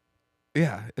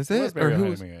 Yeah, is It it? was Or Mariel who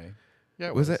was, Hemingway.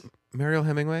 Yeah, was it? Mariel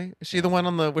Hemingway? Is she the one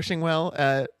on the wishing well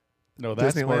at No,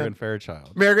 that's Disneyland? Morgan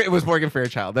Fairchild. It was Morgan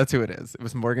Fairchild. That's who it is. It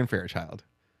was Morgan Fairchild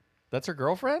That's her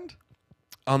girlfriend?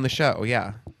 on the show.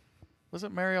 Yeah.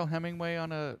 Wasn't Mariel Hemingway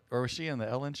or was she in the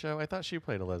Ellen show? I thought she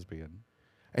played a lesbian.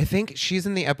 I think she's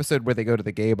in the episode where they go to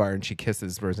the gay bar and she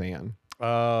kisses Roseanne.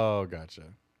 Oh, gotcha.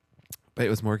 But it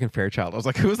was Morgan Fairchild. I was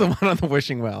like, who's the one on the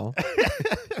wishing well?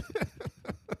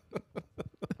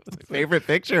 Favorite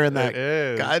picture in that It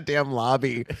is. goddamn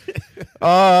lobby.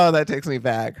 Oh, that takes me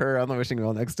back. Her on the wishing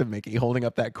well next to Mickey holding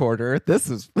up that quarter. This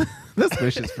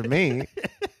wish is for me.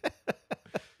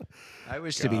 I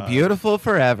wish to be God. beautiful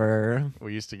forever.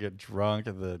 We used to get drunk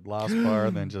at the Lost Bar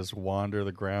and then just wander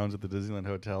the grounds at the Disneyland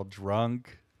Hotel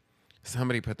drunk.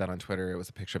 Somebody put that on Twitter. It was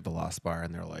a picture of the Lost Bar,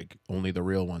 and they're like, only the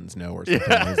real ones know, or something.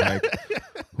 I was like,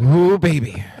 ooh,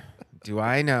 baby. Do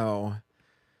I know?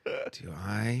 Do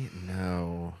I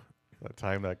know? That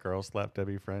time that girl slapped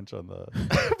Debbie French on the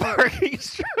parking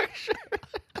structure.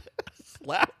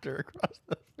 Slapped her across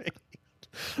the face.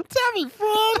 Debbie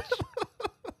French.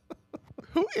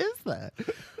 Who is that?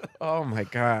 Oh my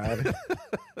God.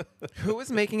 Who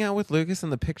was making out with Lucas in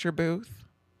the picture booth?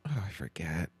 Oh, I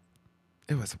forget.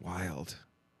 It was wild.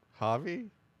 Javi?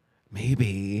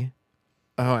 Maybe.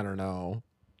 Oh, I don't know.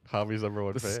 Javi's number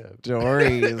one fan.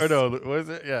 Stories. Or no, was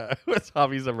it? Yeah. It was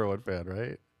Javi's number one fan,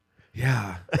 right?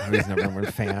 Yeah. I was number one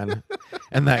fan.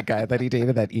 And that guy that he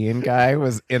dated, that Ian guy,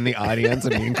 was in the audience,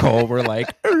 and me and Cole were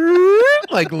like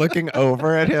looking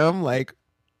over at him, like,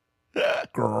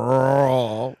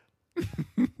 girl.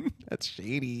 That's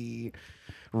shady.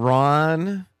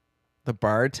 Ron, the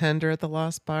bartender at the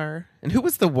Lost Bar. And who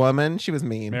was the woman? She was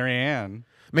mean. Marianne.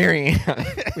 Marianne.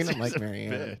 We don't She's like a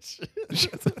Marianne. bitch.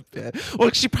 She's a bitch. Well,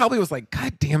 she probably was like,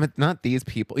 God damn it, not these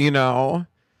people, you know?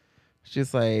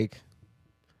 She's like,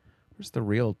 where's the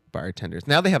real bartenders?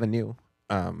 Now they have a new,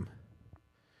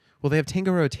 Well, they have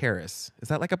Tango Terrace. Is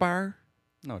that like a bar?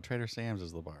 No, Trader Sam's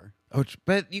is the bar. Oh,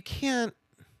 but you can't.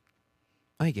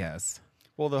 I guess.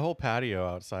 Well, the whole patio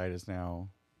outside is now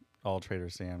all Trader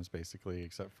Sam's basically,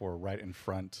 except for right in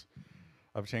front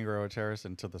of Tangaroa Terrace,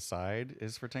 and to the side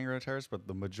is for Tangaroa Terrace, but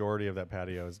the majority of that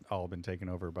patio has all been taken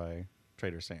over by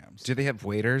Trader Sam's. Do they have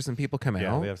waiters and people come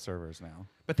Yeah, out? they have servers now.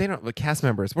 But they don't. But cast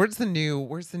members. Where's the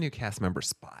new cast member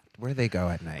spot? Where do they go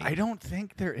at night? I don't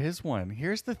think there is one.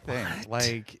 Here's the thing. What?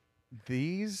 Like,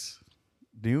 these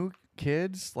new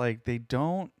kids, like, they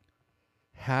don't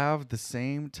have the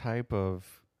same type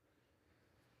of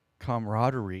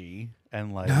camaraderie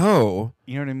and, like, No.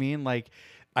 you know what I mean? Like,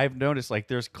 I've noticed, like,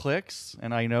 there's cliques,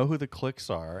 and I know who the cliques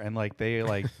are, and, like, they,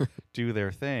 like, do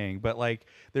their thing. But, like,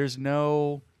 there's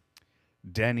no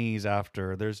Denny's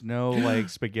after. There's no, like,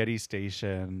 spaghetti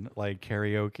station, like,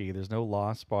 karaoke. There's no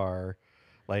Lost Bar,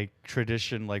 like,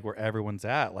 tradition, like, where everyone's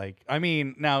at. Like, I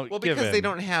mean, now, Well, because they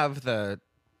don't have the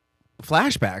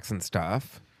flashbacks and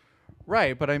stuff.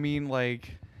 Right, but I mean,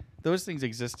 like, those things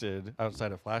existed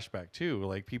outside of Flashback, too.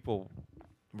 Like, people,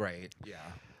 Right. Yeah.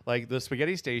 like, the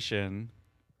spaghetti station,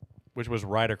 which was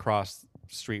right across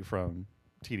the street from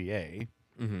TDA,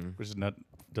 Mm-hmm. which is not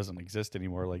doesn't exist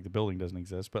anymore. Like, the building doesn't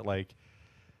exist, but, like,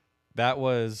 that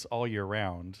was all year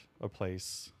round a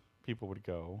place people would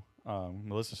go.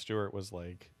 Melissa Stewart was,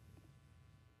 like,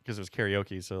 because it was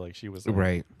karaoke, so, like, she was, like,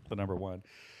 Right. the number one.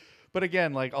 But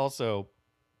again, like, also,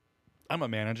 I'm a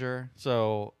manager,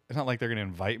 so it's not like they're going to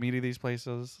invite me to these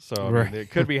places. So I mean, Right. it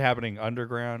could be happening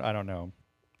underground. I don't know.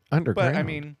 Underground. But I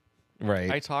mean, right.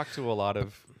 I talk to a lot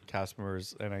of cast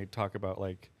members, and I talk about,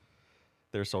 like,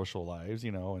 their social lives,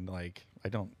 you know, and, like, I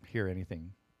don't hear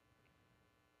anything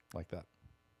like that.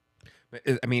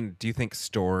 I mean, do you think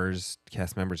stores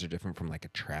cast members are different from like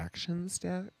attractions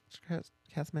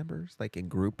cast members, like in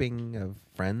grouping of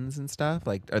friends and stuff?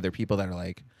 Like, are there people that are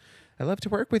like, "I love to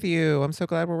work with you. I'm so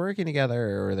glad we're working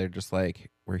together," or they're just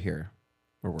like, "We're here,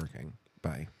 we're working,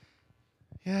 bye."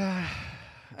 Yeah.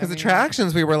 Because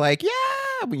attractions, we were like,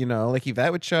 "Yeah," you know, like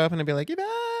Yvette would show up and I'd be like, "Yvette,"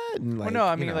 and like, Well, no,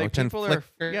 I you mean, know, like, Jen people are,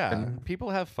 Flicker yeah, and- people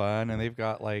have fun, and they've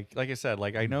got, like I said,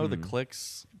 like, I know the Mhm.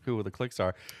 cliques, who the cliques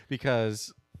are,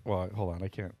 because, well, hold on, I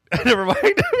can't, never mind,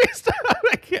 stop.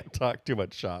 I can't talk too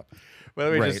much shop.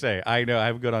 But let me just say, I know I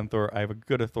have I have a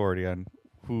good authority on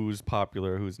who's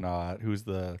popular, who's not, who's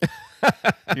the,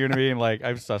 you know what I mean? Like,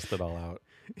 I've sussed it all out.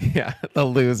 yeah, the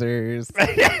losers.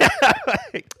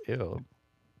 Like, ew.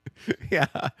 Yeah,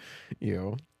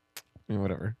 you. I mean,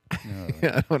 whatever. No. Yeah,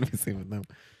 I don't want to be seen with them.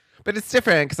 But it's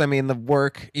different because I mean, the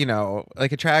work, you know,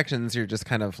 like attractions, you're just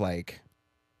kind of like,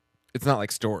 it's not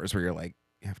like stores where you're like,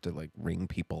 you have to like ring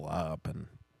people up and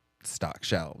stock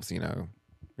shelves, you know,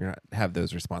 you're not have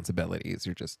those responsibilities.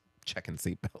 You're just checking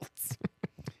seatbelts.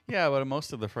 Yeah, but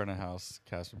most of the front of house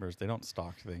cast members, they don't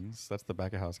stock things. That's the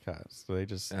back of house cast. So they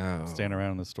just stand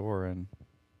around in the store, and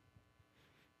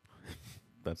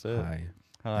that's it. Hi.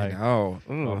 Hi. I know.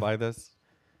 Wanna Ooh. buy this?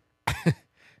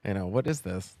 I know. What is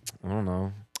this? I don't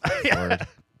know.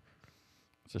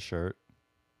 It's a shirt.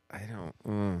 I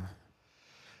don't.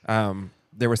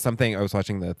 There was something I was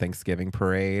watching the Thanksgiving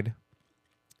parade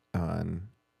on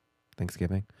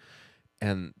Thanksgiving,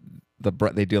 and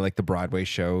they do like the Broadway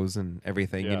shows and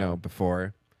everything, you Yeah. know,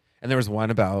 before. And there was one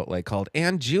about like called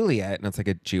And Juliet, and it's like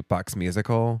a jukebox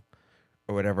musical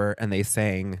or whatever, and they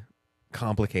sang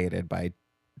 "Complicated" by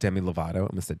Demi Lovato. I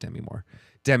almost said Demi Moore.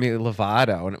 Demi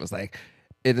Lovato, and it was like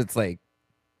it's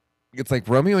like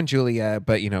Romeo and Juliet,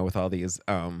 but you know, with all these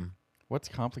What's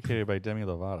Complicated by Demi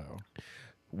Lovato?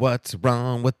 what's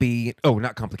wrong with being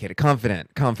not complicated, confident.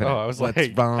 Oh, I was what's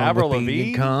like, wrong Avril with being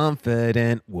Lavigne?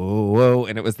 confident? Whoa,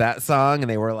 and it was that song, and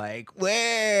they were like,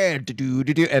 where do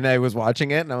do, and I was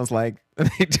watching it, and I was like, and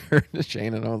they turned to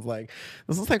Shane, and I was like,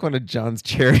 this is like one of John's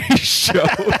charity show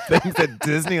things at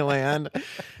Disneyland.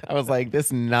 I was like,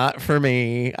 this not for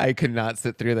me. I could not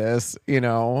sit through this. You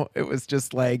know, it was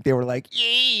just like they were like,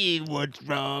 yeah, what's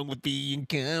wrong with being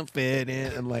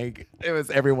confident? And like it was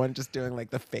everyone just doing like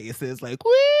the faces, like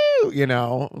woo. You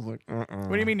know, I was like,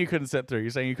 What do you mean you couldn't sit through? You're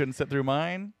saying you couldn't sit through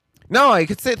mine? No, I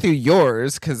could sit through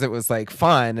yours because it was like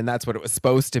fun and that's what it was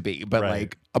supposed to be. But Right.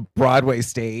 like a Broadway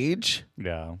stage,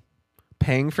 Yeah.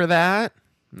 paying for that?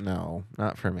 No,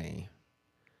 not for me.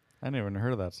 I never even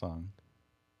heard of that song.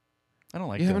 I don't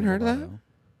like You haven't Demi heard of that? Lovato.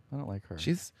 I don't like her.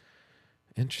 She's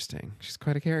interesting. She's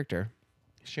quite a character.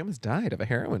 She almost died of a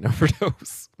heroin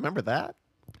overdose. Remember that?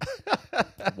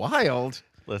 Wild.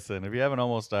 Listen, if you haven't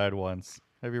almost died once,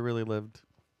 have you really lived?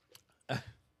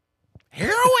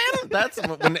 Heroin? That's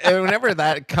whenever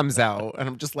that comes out, and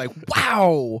I'm just like,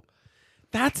 wow.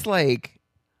 That's like,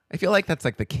 I feel like that's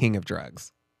like the king of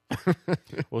drugs.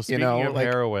 Well, speaking of like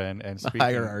heroin and the speaking,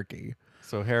 hierarchy.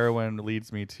 so heroin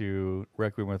leads me to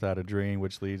Requiem Without a Dream,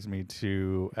 which leads me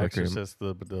to Requiem. Exorcist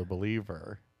the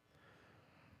Believer.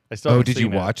 I still Oh, haven't did you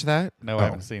seen it. watch that? No, I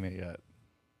haven't seen it yet.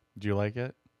 Do you like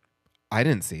it? I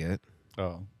didn't see it.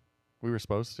 Oh, we were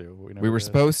supposed to. But We were did.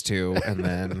 supposed to, and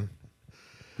then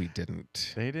we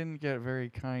didn't. They didn't get very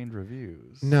kind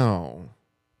reviews. No.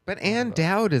 But Not Ann at all.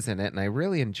 Dowd is in it, and I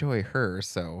really enjoy her,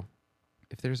 so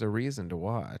if there's a reason to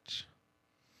watch.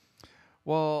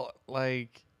 Well,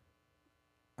 like,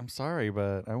 I'm sorry,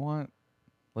 but I want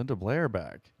Linda Blair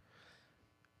back.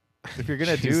 If you're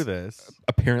gonna do She's this,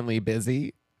 apparently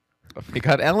busy. We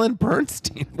got Ellen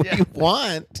Bernstein. What do you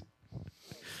want?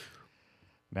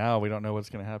 now we don't know what's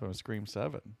gonna happen with Scream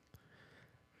 7.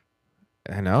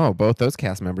 I know. Both those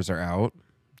cast members are out.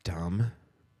 Dumb.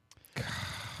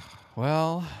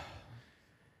 Well,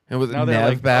 And with Now they're Nev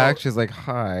like, back, oh. she's like,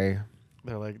 hi.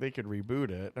 they're like they could reboot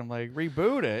it. I'm like,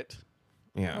 reboot it?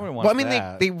 Yeah. Nobody Well, I wants mean,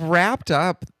 that. they wrapped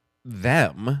up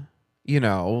them,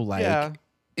 like yeah,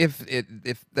 if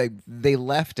they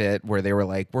left it where they were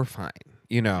like, we're fine,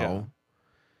 Yeah.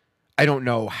 I don't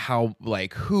know how,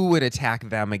 like, who would attack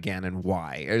them again and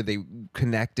why. Are they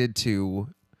connected to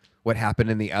what happened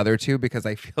in the other two? Because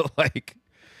I feel like,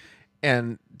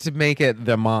 and to make it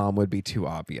the mom would be too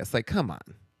obvious. Like, come on,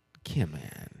 Kim,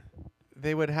 man.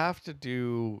 they would have to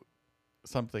do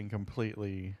something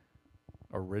completely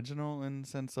original in the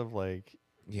sense of like,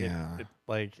 Yeah.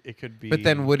 it could be. But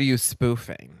then what are you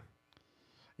spoofing?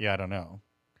 Yeah, I don't know.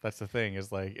 That's the thing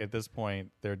is like at this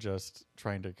point they're just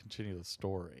trying to continue the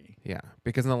story. Yeah,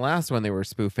 because in the last one they were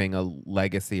spoofing a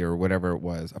legacy or whatever it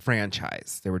was, a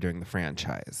franchise. They were doing the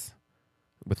franchise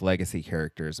with legacy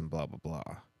characters and blah blah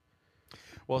blah.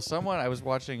 Well, I was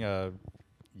watching a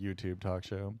YouTube talk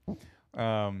show,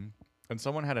 and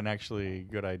someone had an actually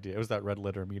good idea. It was that Red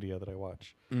Letter Media that I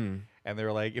watch, and they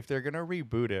were like, if they're gonna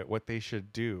reboot it, what they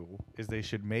should do is they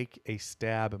should make a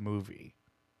stab movie,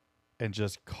 and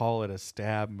just call it a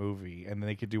stab movie, and then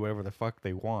they could do whatever the fuck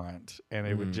they want, and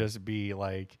it would just be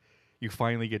like you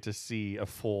finally get to see a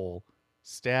full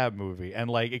stab movie, and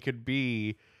like it could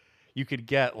be, you could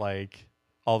get like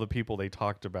all the people they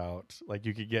talked about, like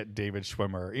you could get David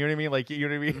Schwimmer, you know what I mean, like you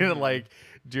know what I mean, and like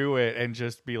do it and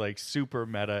just be like super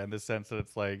meta in the sense that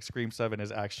it's like Scream 7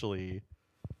 is actually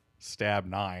Stab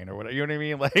 9 or whatever, you know what I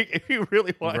mean, like if you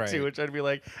really want to, Right. which I'd be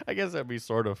like, I guess that'd be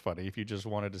sort of funny if you just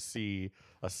wanted to see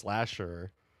a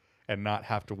slasher and not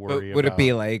have to But worry would about it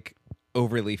be like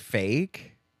overly fake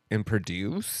and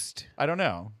produced? I don't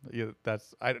know.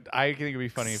 I think it'd be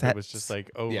funny if it was just Sets.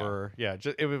 like over. Yeah, if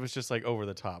it was just like over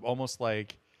the top, almost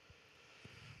like,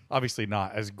 obviously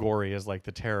not as gory as like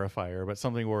the Terrifier, but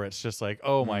something where it's just like,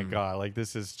 oh my god, like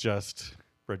this is just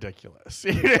ridiculous.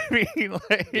 You know what I mean?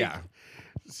 Like, Yeah.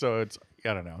 So it's,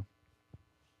 I don't know.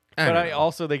 I But don't know.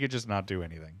 also they could just not do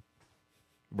anything.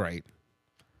 Right.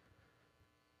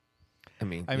 I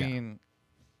mean, I yeah. mean,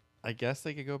 I guess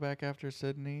they could go back after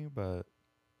Sydney, but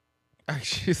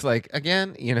She's like,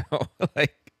 again,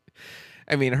 like,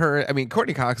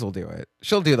 Courtney Cox will do it.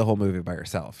 She'll do the whole movie by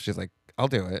herself. She's like, I'll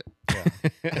do it.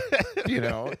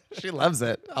 She loves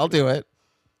it. I'll do it.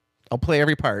 I'll play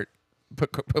every part.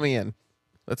 Put me in.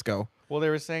 Let's go. well, they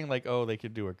were saying like, oh, they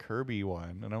could do a Kirby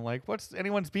one, and I'm like, what's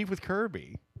anyone's beef with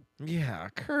Kirby? Yeah,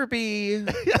 Kirby.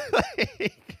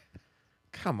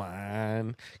 Come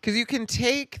on. Because you can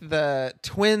take the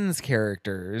twins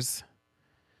characters,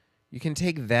 you can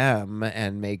take them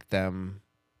and make them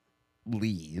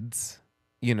leads,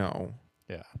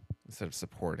 Yeah, instead of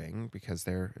supporting because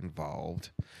they're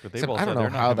involved. but they Except both I said don't know they're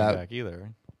how not coming that- back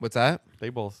either. What's that? They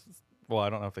both. Well, I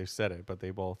don't know if they've said it, but they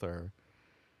both are.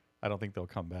 I don't think they'll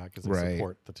come back because they Right.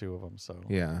 support the two of them. So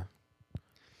Yeah.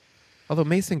 Although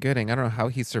Mason Gooding, I don't know how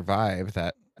he survived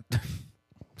that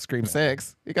Scream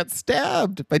 6. He got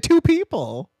stabbed by 2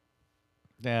 people.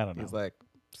 yeah, I don't know. He's like,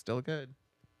 still good.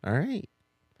 All right.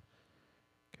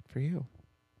 Good for you.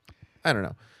 I don't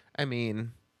know. I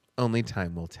mean, only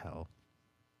time will tell.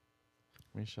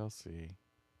 We shall see.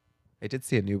 I did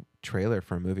see a new trailer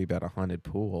for a movie about a haunted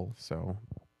pool, so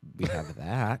we have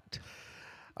that.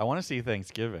 I want to see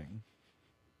Thanksgiving.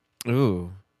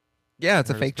 Ooh. Yeah, it's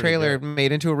a Heard it's fake pretty trailer good.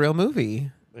 made into a real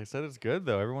movie. They said it's good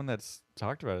though. Everyone that's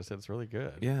talked about it said it's really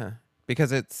good. Yeah.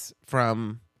 Because it's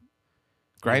from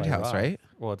Eli Grindhouse, Roth. right?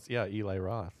 Well, it's Eli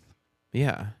Roth.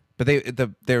 Yeah. But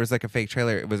there was like a fake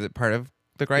trailer. Was it part of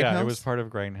the Grindhouse? Yeah, it was part of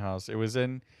Grindhouse. It was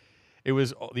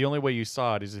the only way you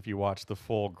saw it is if you watched the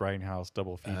full Grindhouse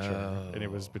double feature, and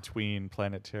it was Oh. between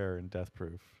Planet Terror and Death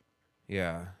Proof.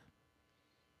 Yeah.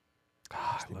 I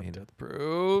I love mean, Death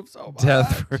Proof so much.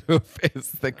 Death Proof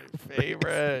is the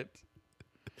favorite.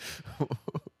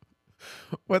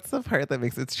 What's the part that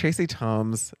makes it's Tracy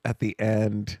Toms at the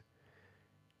end?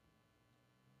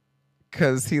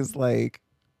 Because he's like,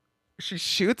 she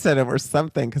shoots at him or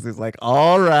something. Because he's like,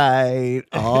 all right,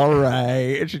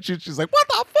 and she shoots. She's like, what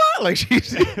the fuck? Like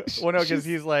Well, no, because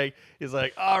he's like,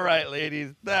 all right,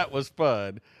 ladies, that was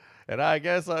fun, and I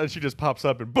guess she just pops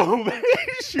up and boom,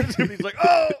 shoots him. He's like,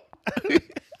 oh.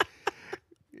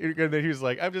 And then he's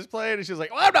like, I'm just playing, and she's like,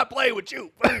 well, I'm not playing with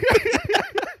you.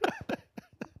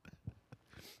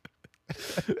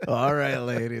 all right,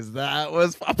 ladies, that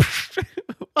was fun.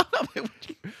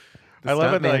 I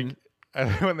love it. Like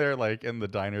when they're like in the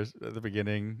diners at the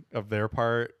beginning of their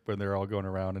part, when they're all going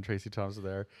around and Tracy Thomas is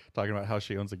there talking about how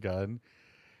she owns a gun,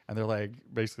 and they're like,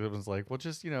 basically, everyone's like, well,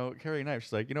 just carry a knife.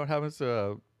 She's like, you know what happens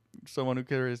to someone who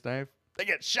carries a knife? They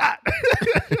get shot.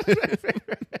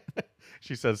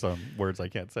 She says some words I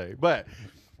can't say, but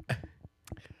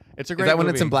it's a great. Is that movie.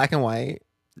 when it's in black and white?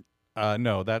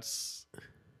 No, that's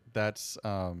what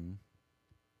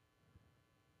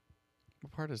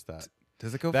part is that?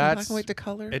 Does it go from black and white to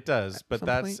color? It does, but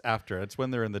that's after. It's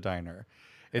when they're in the diner.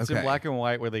 It's in black and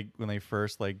white when they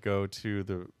first like go to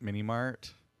the mini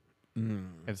mart.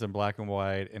 It's in black and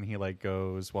white, and he like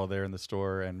goes while they're in the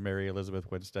store, and Mary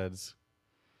Elizabeth Winstead's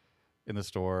in the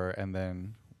store, and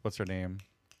then what's her name?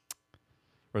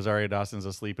 Rosario Dawson's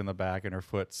asleep in the back, and her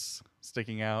foot's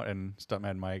sticking out, and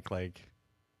Stuntman Mike like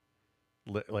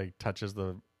touches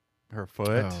her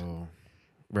foot. Oh,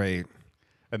 right.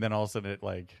 And then all of a sudden it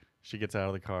like she gets out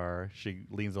of the car, she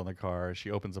leans on the car, she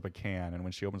opens up a can, and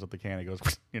when she opens up the can, it goes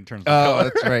and turns. Oh,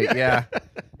 that's right. Yeah.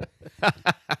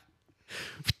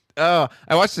 Oh,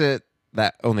 I watched it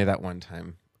only that one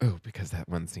time. Oh, because that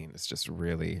one scene is just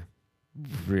really,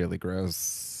 really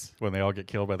gross. When they all get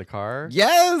killed by the car.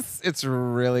 Yes, it's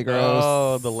really gross.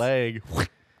 Oh, the leg.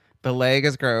 The leg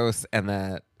is gross, and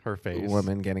that her face.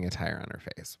 Woman getting a tire on her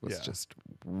face was just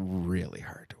really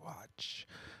hard to watch.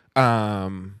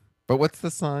 But what's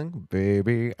the song?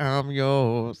 Baby, I'm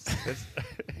yours.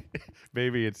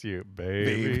 Baby, it's you.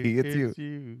 Baby, it's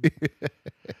you.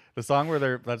 The song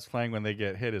where that's playing when they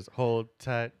get hit is "Hold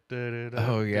Tight."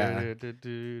 Oh yeah.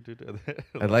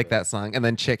 I like that song. And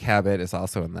then Chick Habit is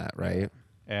also in that, right?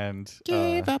 And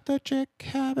give up the chick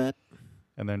habit.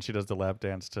 And then she does the lap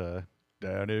dance to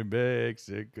 "Down in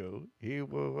Mexico." He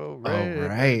will. Oh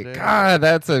right, God,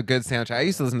 that's a good soundtrack. I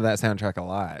used to listen to that soundtrack a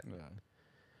lot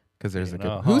because there's a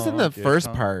good. Who's in the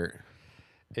first part?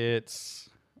 It's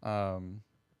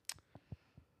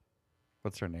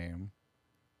what's her name?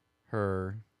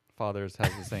 Her father's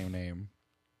has the same name.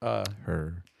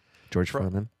 Her George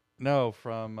Foreman. No,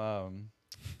 from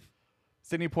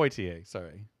Sidney Poitier.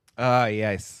 Sorry.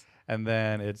 Yes. And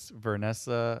then it's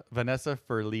Vanessa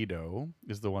Ferlito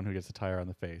is the one who gets a tire on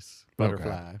the face. Butterfly.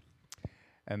 Okay.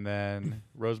 And then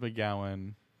Rose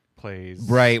McGowan plays.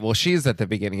 Right. Well, she's at the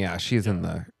beginning. Yeah, she's in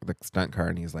the stunt car,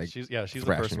 and he's like, she's the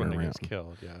first one that gets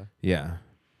killed. Yeah.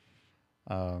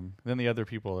 Yeah. Then the other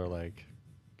people are like,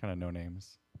 kind of no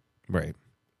names. Right.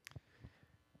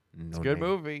 It's a good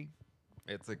movie.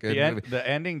 It's a good movie. The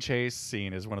ending chase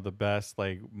scene is one of the best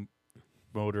like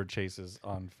motor chases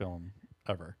on film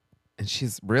ever. And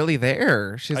she's really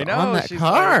there. She's on that she's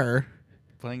car. Like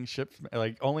playing ships,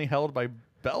 like only held by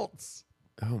belts.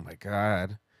 Oh my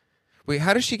God. Wait,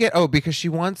 how does she get? Oh, because she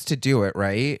wants to do it,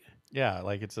 right? Yeah,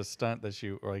 like it's a stunt that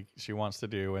she wants to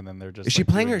do, and then they're just. Is she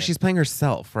playing her? She's playing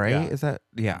herself, right? Yeah. Is that?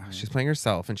 Yeah, she's playing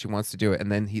herself, and she wants to do it,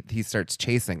 and then he starts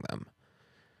chasing them,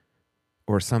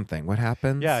 or something. What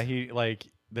happens? Yeah,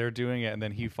 they're doing it, and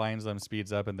then he finds them,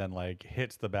 speeds up, and then like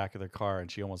hits the back of the car, and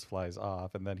she almost flies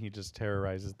off, and then he just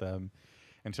terrorizes them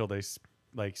until they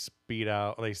speed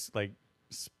out, they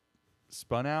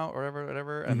spun out or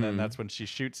whatever, and then that's when she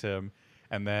shoots him,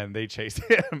 and then they chase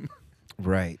him.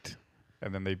 Right.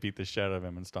 And then they beat the shit out of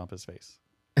him and stomp his face.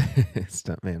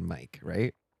 Stuntman Mike,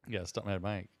 right? Yeah, Stuntman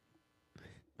Mike.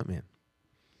 Stuntman.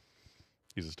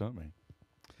 He's a stuntman.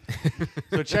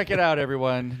 So check it out,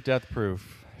 everyone. Death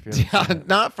Proof. Yeah,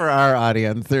 not for our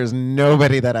audience. There's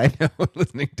nobody that I know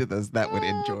listening to this that would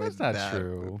enjoy that's not that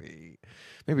true. movie.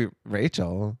 Maybe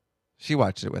Rachel. She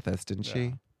watched it with us, didn't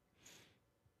she?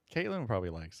 Caitlin probably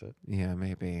likes it. Yeah,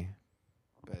 maybe.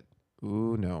 But,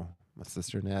 ooh, no. My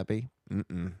sister and Abby?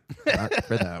 Not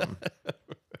for them.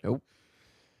 Nope.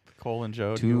 Cole and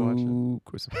Joe, do you watch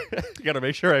it? You got to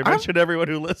make sure I mention everyone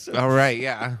who listens. All right,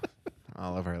 yeah.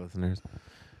 All of our listeners.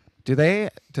 Do they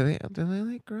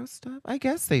like gross stuff? I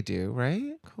guess they do,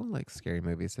 right? Cole likes scary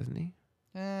movies, doesn't he?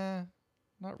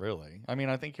 Not really. I mean,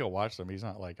 I think he'll watch them. He's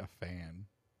not like a fan.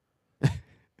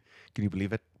 Can you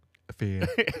believe it? A fan.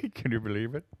 Can you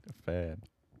believe it? A fan.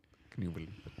 Can you believe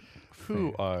it?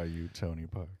 Who are you, Tony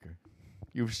Parker?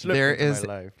 You've slipped There into is-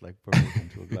 my life like pearls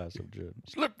into a glass of gin.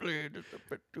 Slippery, just a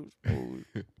bit too smooth.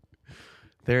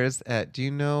 There's do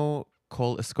you know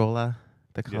Cole Escola,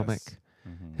 the comic? Yes.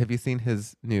 Mhm. Have you seen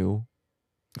his new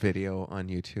video on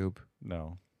YouTube?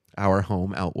 No. Our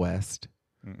Home Out West.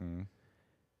 Mm-mm.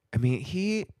 I mean,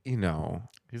 he, you know,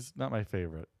 He's not my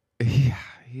favorite. yeah,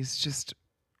 he's just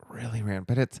really random.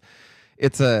 But it's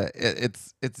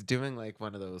doing like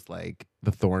one of those like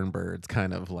the Thornbirds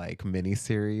kind of like mini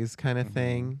series kind of Mhm.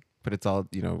 thing. But it's all,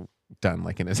 you know, done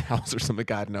like in his house or something,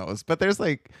 God knows. But there's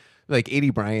like Edie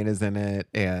Bryant is in it,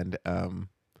 and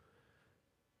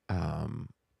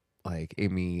like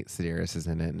Amy Sedaris is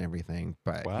in it and everything.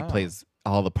 But Wow. he plays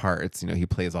all the parts, you know, he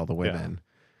plays all the Yeah. women.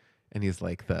 And he's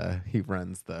like he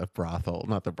runs the brothel,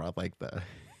 not the brothel, like the,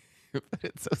 but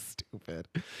it's so stupid.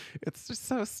 It's just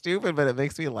so stupid, but it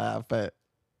makes me laugh. But,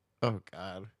 oh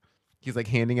God. He's like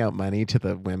handing out money to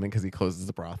the women because he closes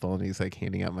the brothel, and he's like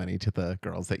handing out money to the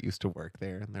girls that used to work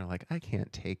there. And they're like, I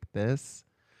can't take this.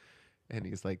 And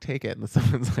he's like, take it. And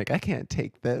someone's like, I can't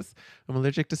take this. I'm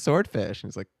allergic to swordfish. And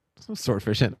he's like, there's no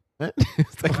swordfish in it.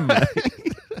 It's like, no.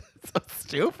 It's so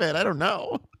stupid. I don't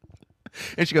know.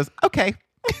 And she goes, okay.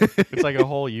 It's like a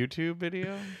whole YouTube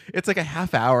video. It's like a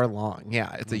half hour long.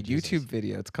 Yeah, it's Oh, a Jesus. YouTube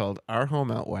video. It's called Our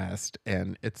Home Out West,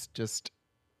 and it's just,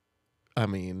 I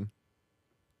mean,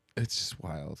 it's just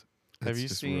wild. Have It's you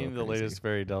just real seen the crazy. latest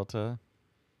Very Delta?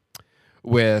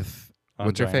 With on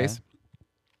what's her Dinah? face?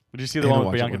 Did you see the I one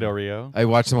haven't with watched Bianca that Del one. Rio? I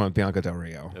watched the one with Bianca Del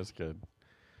Rio. That's good.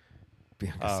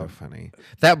 Bianca's so Um, funny.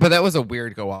 But that was a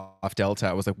weird go off Delta.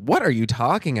 I was like, what are you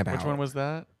talking about? Which one was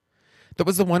that? That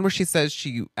was the one where she says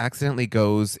she accidentally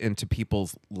goes into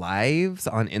people's lives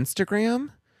on Instagram,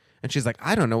 and she's like,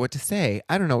 I don't know what to say.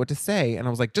 I don't know what to say. And I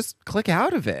was like, just click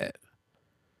out of it.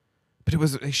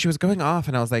 But she was going off,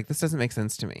 and I was like, this doesn't make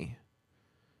sense to me.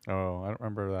 Oh, I don't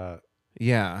remember that.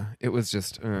 Yeah, it was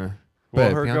just. Well,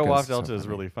 But her Bianca's go off so Delta is funny.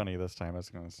 really funny this time. I was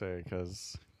going to say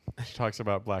because she talks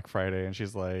about Black Friday and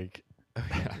she's like,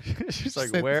 she's like,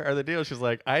 said- where are the deals? She's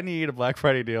like, I need a Black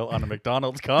Friday deal on a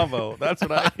McDonald's combo. That's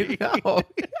what I need. know.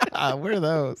 Yeah, where are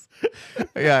those?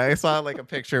 Yeah, I saw like a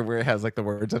picture where it has like the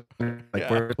words like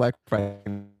Yeah. where's Black Friday.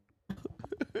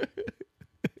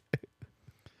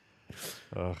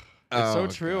 Ugh. It's so Oh,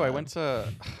 true. I God. went to.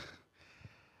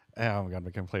 I'm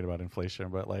gonna complain about inflation,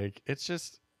 but like, it's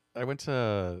just. I went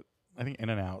to I think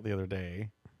In-N-Out the other day,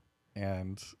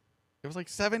 and it was like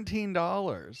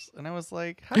 $17, and I was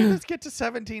like, how did this get to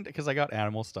 17? Because I got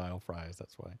animal style fries.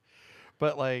 That's why.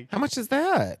 But like, How much is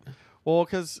that? well,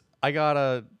 because I got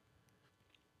a.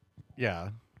 Yeah,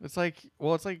 it's like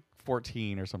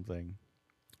 14 or something.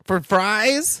 For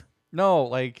fries? No,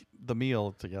 like the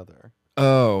meal together.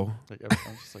 Oh. Like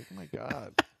I'm just like, oh my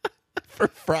god. For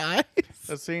fries?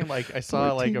 That seemed like I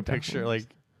saw like a picture $14. like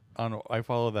I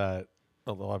follow that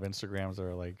a lot of Instagrams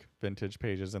are like vintage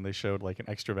pages, and they showed like an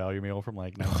extra value meal from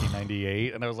like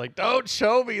 1998, and I was like, don't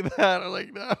show me that. I'm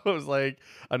like, no. It was like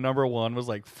a number one was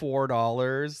like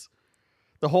 $4.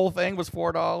 The whole thing was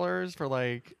 $4 for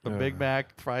like a Big Ugh.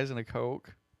 Mac, fries, and a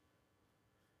Coke.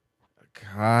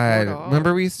 God. $4.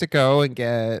 Remember we used to go and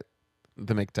get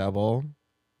the McDouble?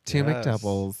 Two Yes.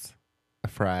 McDoubles, a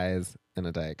fries, and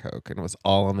a Diet Coke. And it was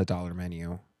all on the dollar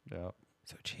menu. Yeah,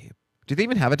 So cheap. Do they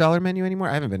even have a dollar menu anymore?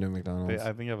 I haven't been to McDonald's.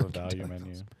 I think I have a Keep value telling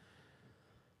menu.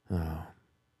 Oh.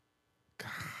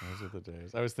 Those are the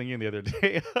days. I was thinking the other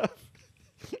day of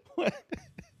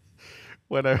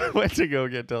when I went to go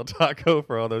get Del Taco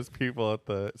for all those people at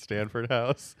the Stanford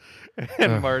house, and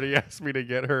Ugh. Marty asked me to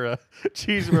get her a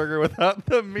cheeseburger without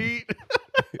the meat.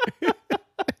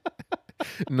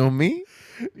 No me?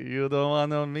 You don't want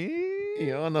no meat?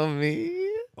 You don't know me?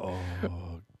 Oh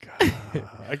God!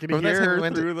 I can Remember that hear time we her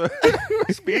went to- through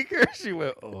the speaker. She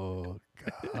went, "Oh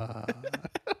God!"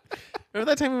 Remember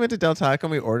that time we went to Del Taco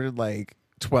and we ordered like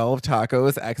 12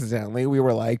 tacos accidentally? We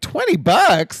were like,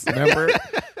 $20. Remember?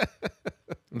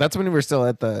 That's when we were still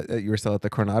at the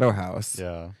Coronado house.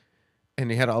 Yeah. And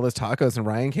he had all those tacos, and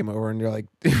Ryan came over, and you're like,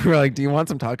 we're like, do you want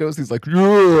some tacos? He's like, yeah.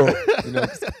 You know,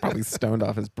 just probably stoned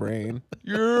off his brain.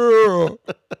 Yeah.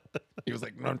 He was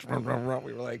like, "Rum, rum, rum, rum."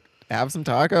 We were like, have some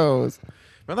tacos.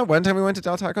 Remember that one time we went to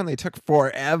Del Taco and they took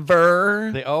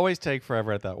forever? They always take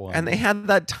forever at that one. And they had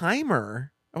that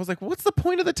timer. I was like, what's the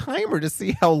point of the timer? To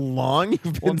see how long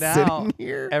you've been sitting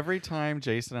here? Every time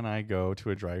Jason and I go to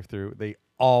a drive-through, they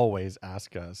always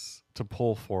ask us to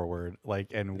pull forward,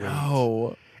 like, and wait.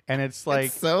 No. And it's like,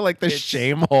 It's so like the it's-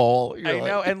 shame hole. I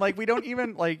know, and like we don't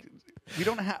even like we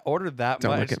don't order that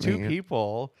Don't much. look at Two me.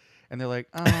 people, And they're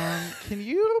like, can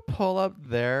you pull up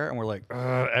there? And we're like,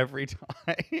 every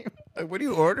time. What are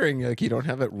you ordering? Like, you don't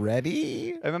have it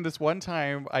ready? And then this one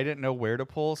time I didn't know where to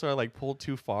pull, so I like pulled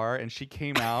too far, and she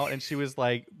came out and she was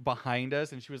like behind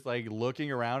us, and she was like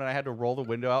looking around, and I had to roll the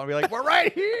window out and be like, we're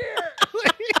right here.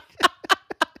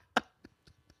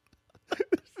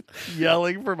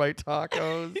 Yelling for my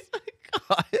tacos.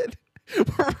 God.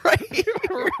 We're right here.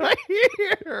 We're right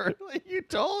here. Like, you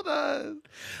told us.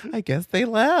 I guess they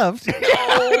left.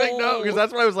 I know, because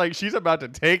that's what I was like, she's about to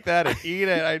take that and eat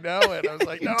it. I know it. I was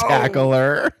like, no. Tackle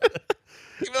her.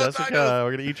 Jessica,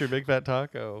 we're going to eat your big fat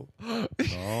taco.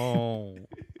 No.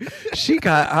 She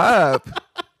got up.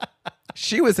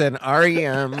 She was in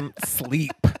REM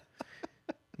sleep.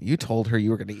 You told her you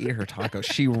were going to eat her taco.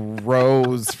 She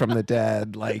rose from the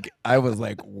dead. Like, I was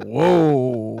like,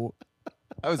 whoa.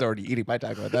 I was already eating my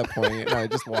taco at that point, and I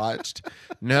just watched.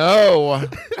 No.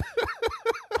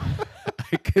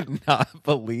 I could not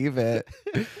believe it.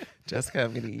 Jessica,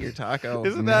 I'm going to eat your taco.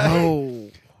 Isn't no.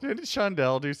 that... Didn't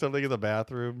Shondell do something in the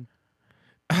bathroom?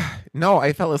 No,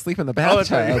 I fell asleep in the Oh, that's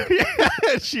bathtub. right.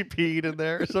 Yeah, she peed in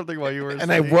there or something while you were asleep.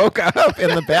 And I woke up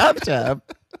in the bathtub.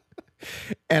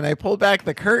 And I pulled back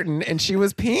the curtain, and she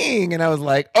was peeing, and I was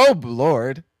like, "Oh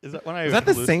Lord!" Is that when I? Is that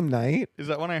the same night? Is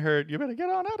that when I heard you better get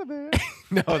on out of there?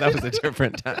 No, that was a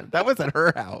different time. That was at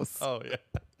her house. Oh yeah,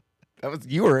 that was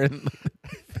you were in.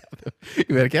 You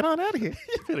better get on out of here.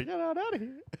 You better get on out of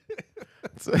here.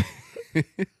 So,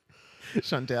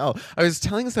 Chantel, I was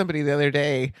telling somebody the other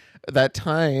day that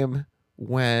time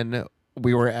when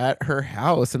we were at her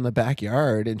house in the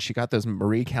backyard, and she got those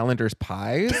Marie Callender's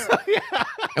pies. Yeah.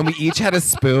 And we each had a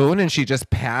spoon, and she just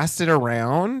passed it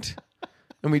around.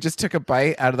 And we just took a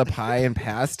bite out of the pie and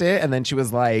passed it. And then she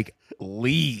was like,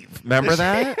 leave. Remember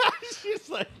that? She's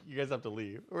like, you guys have to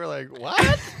leave. We're like,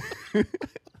 what?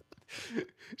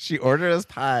 She ordered us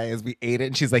pies. We ate it.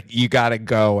 And she's like, you got to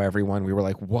go, everyone. We were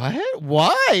like, what?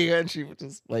 Why? And she was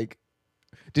just like,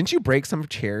 didn't you break some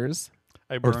chairs?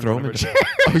 I Or burned throw one them of in her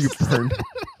the Oh, you burned.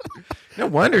 No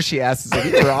wonder she asked us.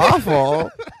 Like, you were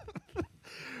awful.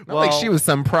 Not like she was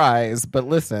some prize, but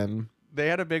listen. They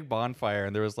had a big bonfire,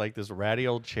 and there was like this ratty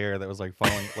old chair that was like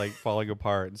falling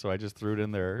apart, and so I just threw it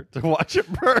in there to watch it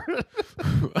burn.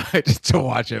 Just to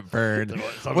watch it burn.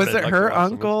 Was it her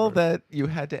uncle that? that you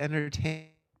had to entertain?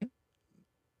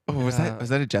 Oh, was Yeah.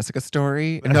 that a Jessica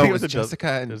story? I No, think it was a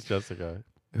Jessica. It And was Jessica.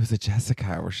 it was a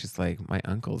Jessica where she's like, "My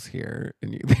uncle's here,"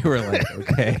 and they were like,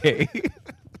 "Okay."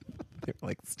 They were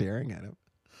like staring at him.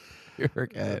 You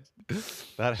forget.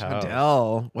 That house.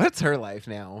 Chantel, what's her life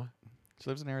now? She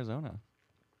lives in Arizona.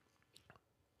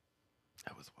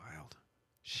 That was wild.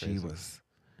 She Crazy. was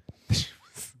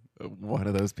one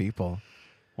of those people.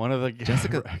 One of the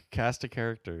Jessica- cast of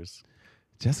characters.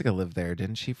 Jessica lived there,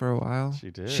 didn't she, for a while?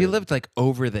 She did. She lived like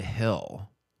over the hill.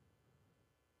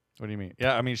 What do you mean?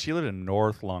 Yeah, I mean, she lived in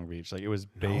North Long Beach. Like, it was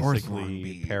North Long basically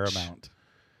Beach. Paramount.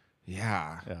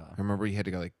 Yeah. Yeah. I remember you had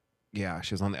to go like, yeah,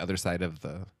 she was on the other side of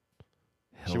the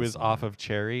hill. She was off of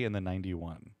Cherry in the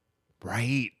 91.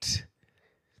 Right.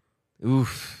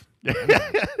 Oof.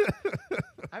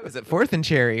 I was at 4th and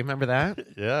Cherry. Remember that?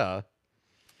 Yeah.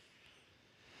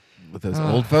 With those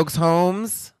old folks'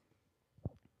 homes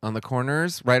on the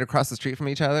corners, right across the street from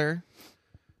each other.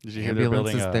 Did you hear they're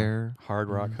building Ambulances a there. Hard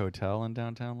Rock Hotel in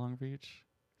downtown Long Beach?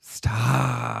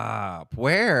 Stop.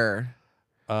 Where?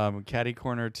 Caddy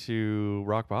corner to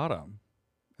Rock Bottom.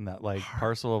 In that like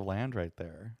parcel of land right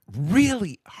there.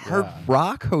 Really? Hard Yeah.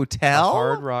 Rock Hotel? A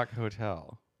Hard Rock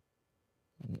Hotel.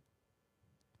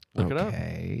 Look it up.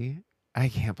 Okay. I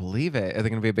can't believe it. Are they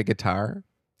going to be a big guitar?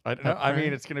 I don't know. I mean,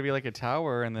 there? it's going to be like a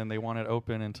tower, and then they want it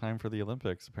open in time for the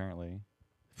Olympics, apparently.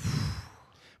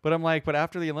 But I'm like, but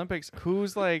after the Olympics,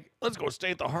 who's like, let's go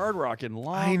stay at the Hard Rock in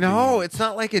Long I know. Beach. It's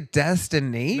not like a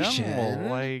destination. No,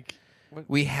 like,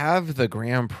 we have the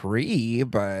Grand Prix,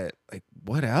 but like,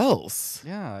 what else?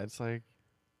 yeah, it's like,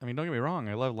 I mean, don't get me wrong,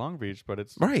 I love Long Beach, but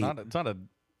it's Right. It's not a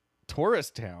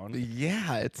tourist town.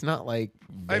 Yeah, it's not like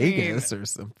I mean, Vegas or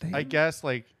something. I guess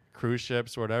like cruise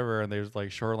ships or whatever, and there's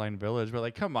like Shoreline Village, but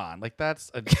like, come on, like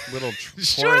that's a little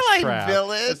tourist Shoreline trap.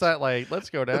 Village? It's not like let's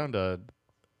go down to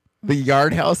The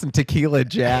Yard House and Tequila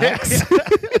Jacks.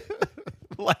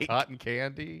 Like, Cotton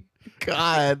Candy.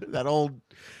 God, that old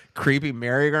creepy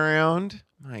merry-go-round.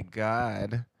 My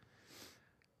God.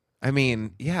 I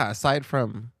mean, yeah, aside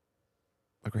from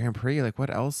a Grand Prix, like what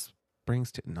else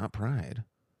brings to not Pride?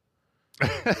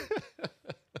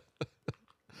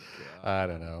 I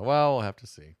don't know. Well, we'll have to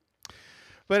see.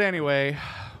 But anyway,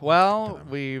 well,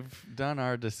 we've done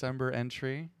our December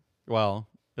entry. Well,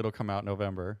 it'll come out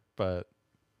November, but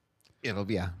It'll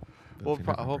be, yeah.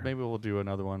 I hope maybe we'll do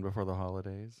another one before the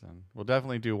holidays, and we'll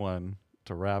definitely do one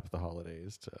to wrap the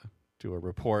holidays to do a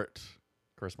report.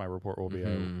 Of course, my report will be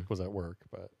was at work,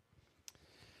 but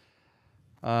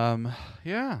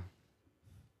yeah,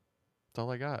 that's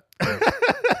all I got.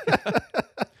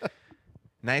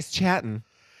 Nice chatting.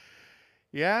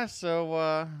 Yeah,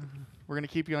 so we're gonna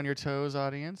keep you on your toes,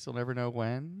 audience. You'll never know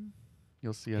when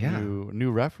you'll see a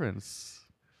new reference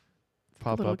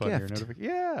pop up on your notification.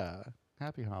 Yeah.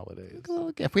 Happy holidays. A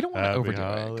little gift. We don't want to overdo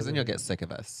it because then you'll get sick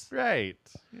of us. Right.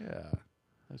 Yeah.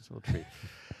 That's a little treat.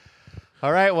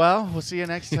 All right. Well, we'll see you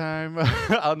next time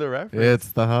on the reference.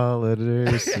 It's the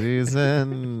holiday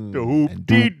season.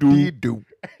 Doop-dee-doo.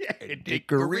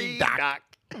 Dickory-dock.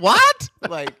 What?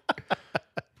 Like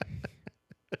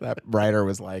that writer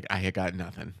was like, I got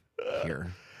nothing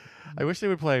here. I wish they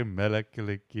would play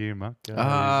Mele-Kalikimaka.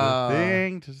 A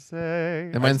thing to say.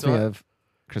 It reminds me of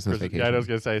Christmas Vacation. Yeah, I was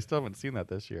going to say, I still haven't seen that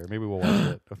this year. Maybe we'll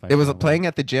watch it. It was playing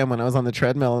at the gym when I was on the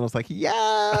treadmill, and I was like, yes!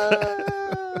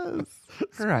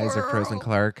 Her eyes are frozen,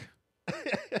 Clark.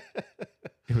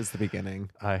 It was the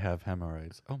beginning. I have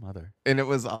hemorrhoids. Oh, mother. And it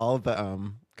was all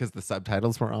the, because the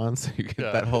subtitles were on, so you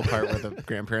get that whole part where the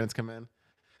grandparents come in.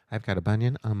 I've got a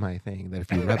bunion on my thing that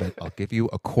if you rub it, I'll give you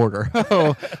a quarter.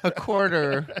 Oh, a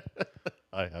quarter.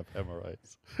 I have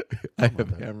hemorrhoids. I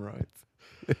have hemorrhoids.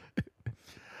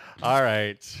 All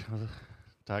right.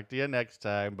 Talk to you next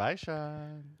time. Bye,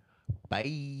 Sean. Bye.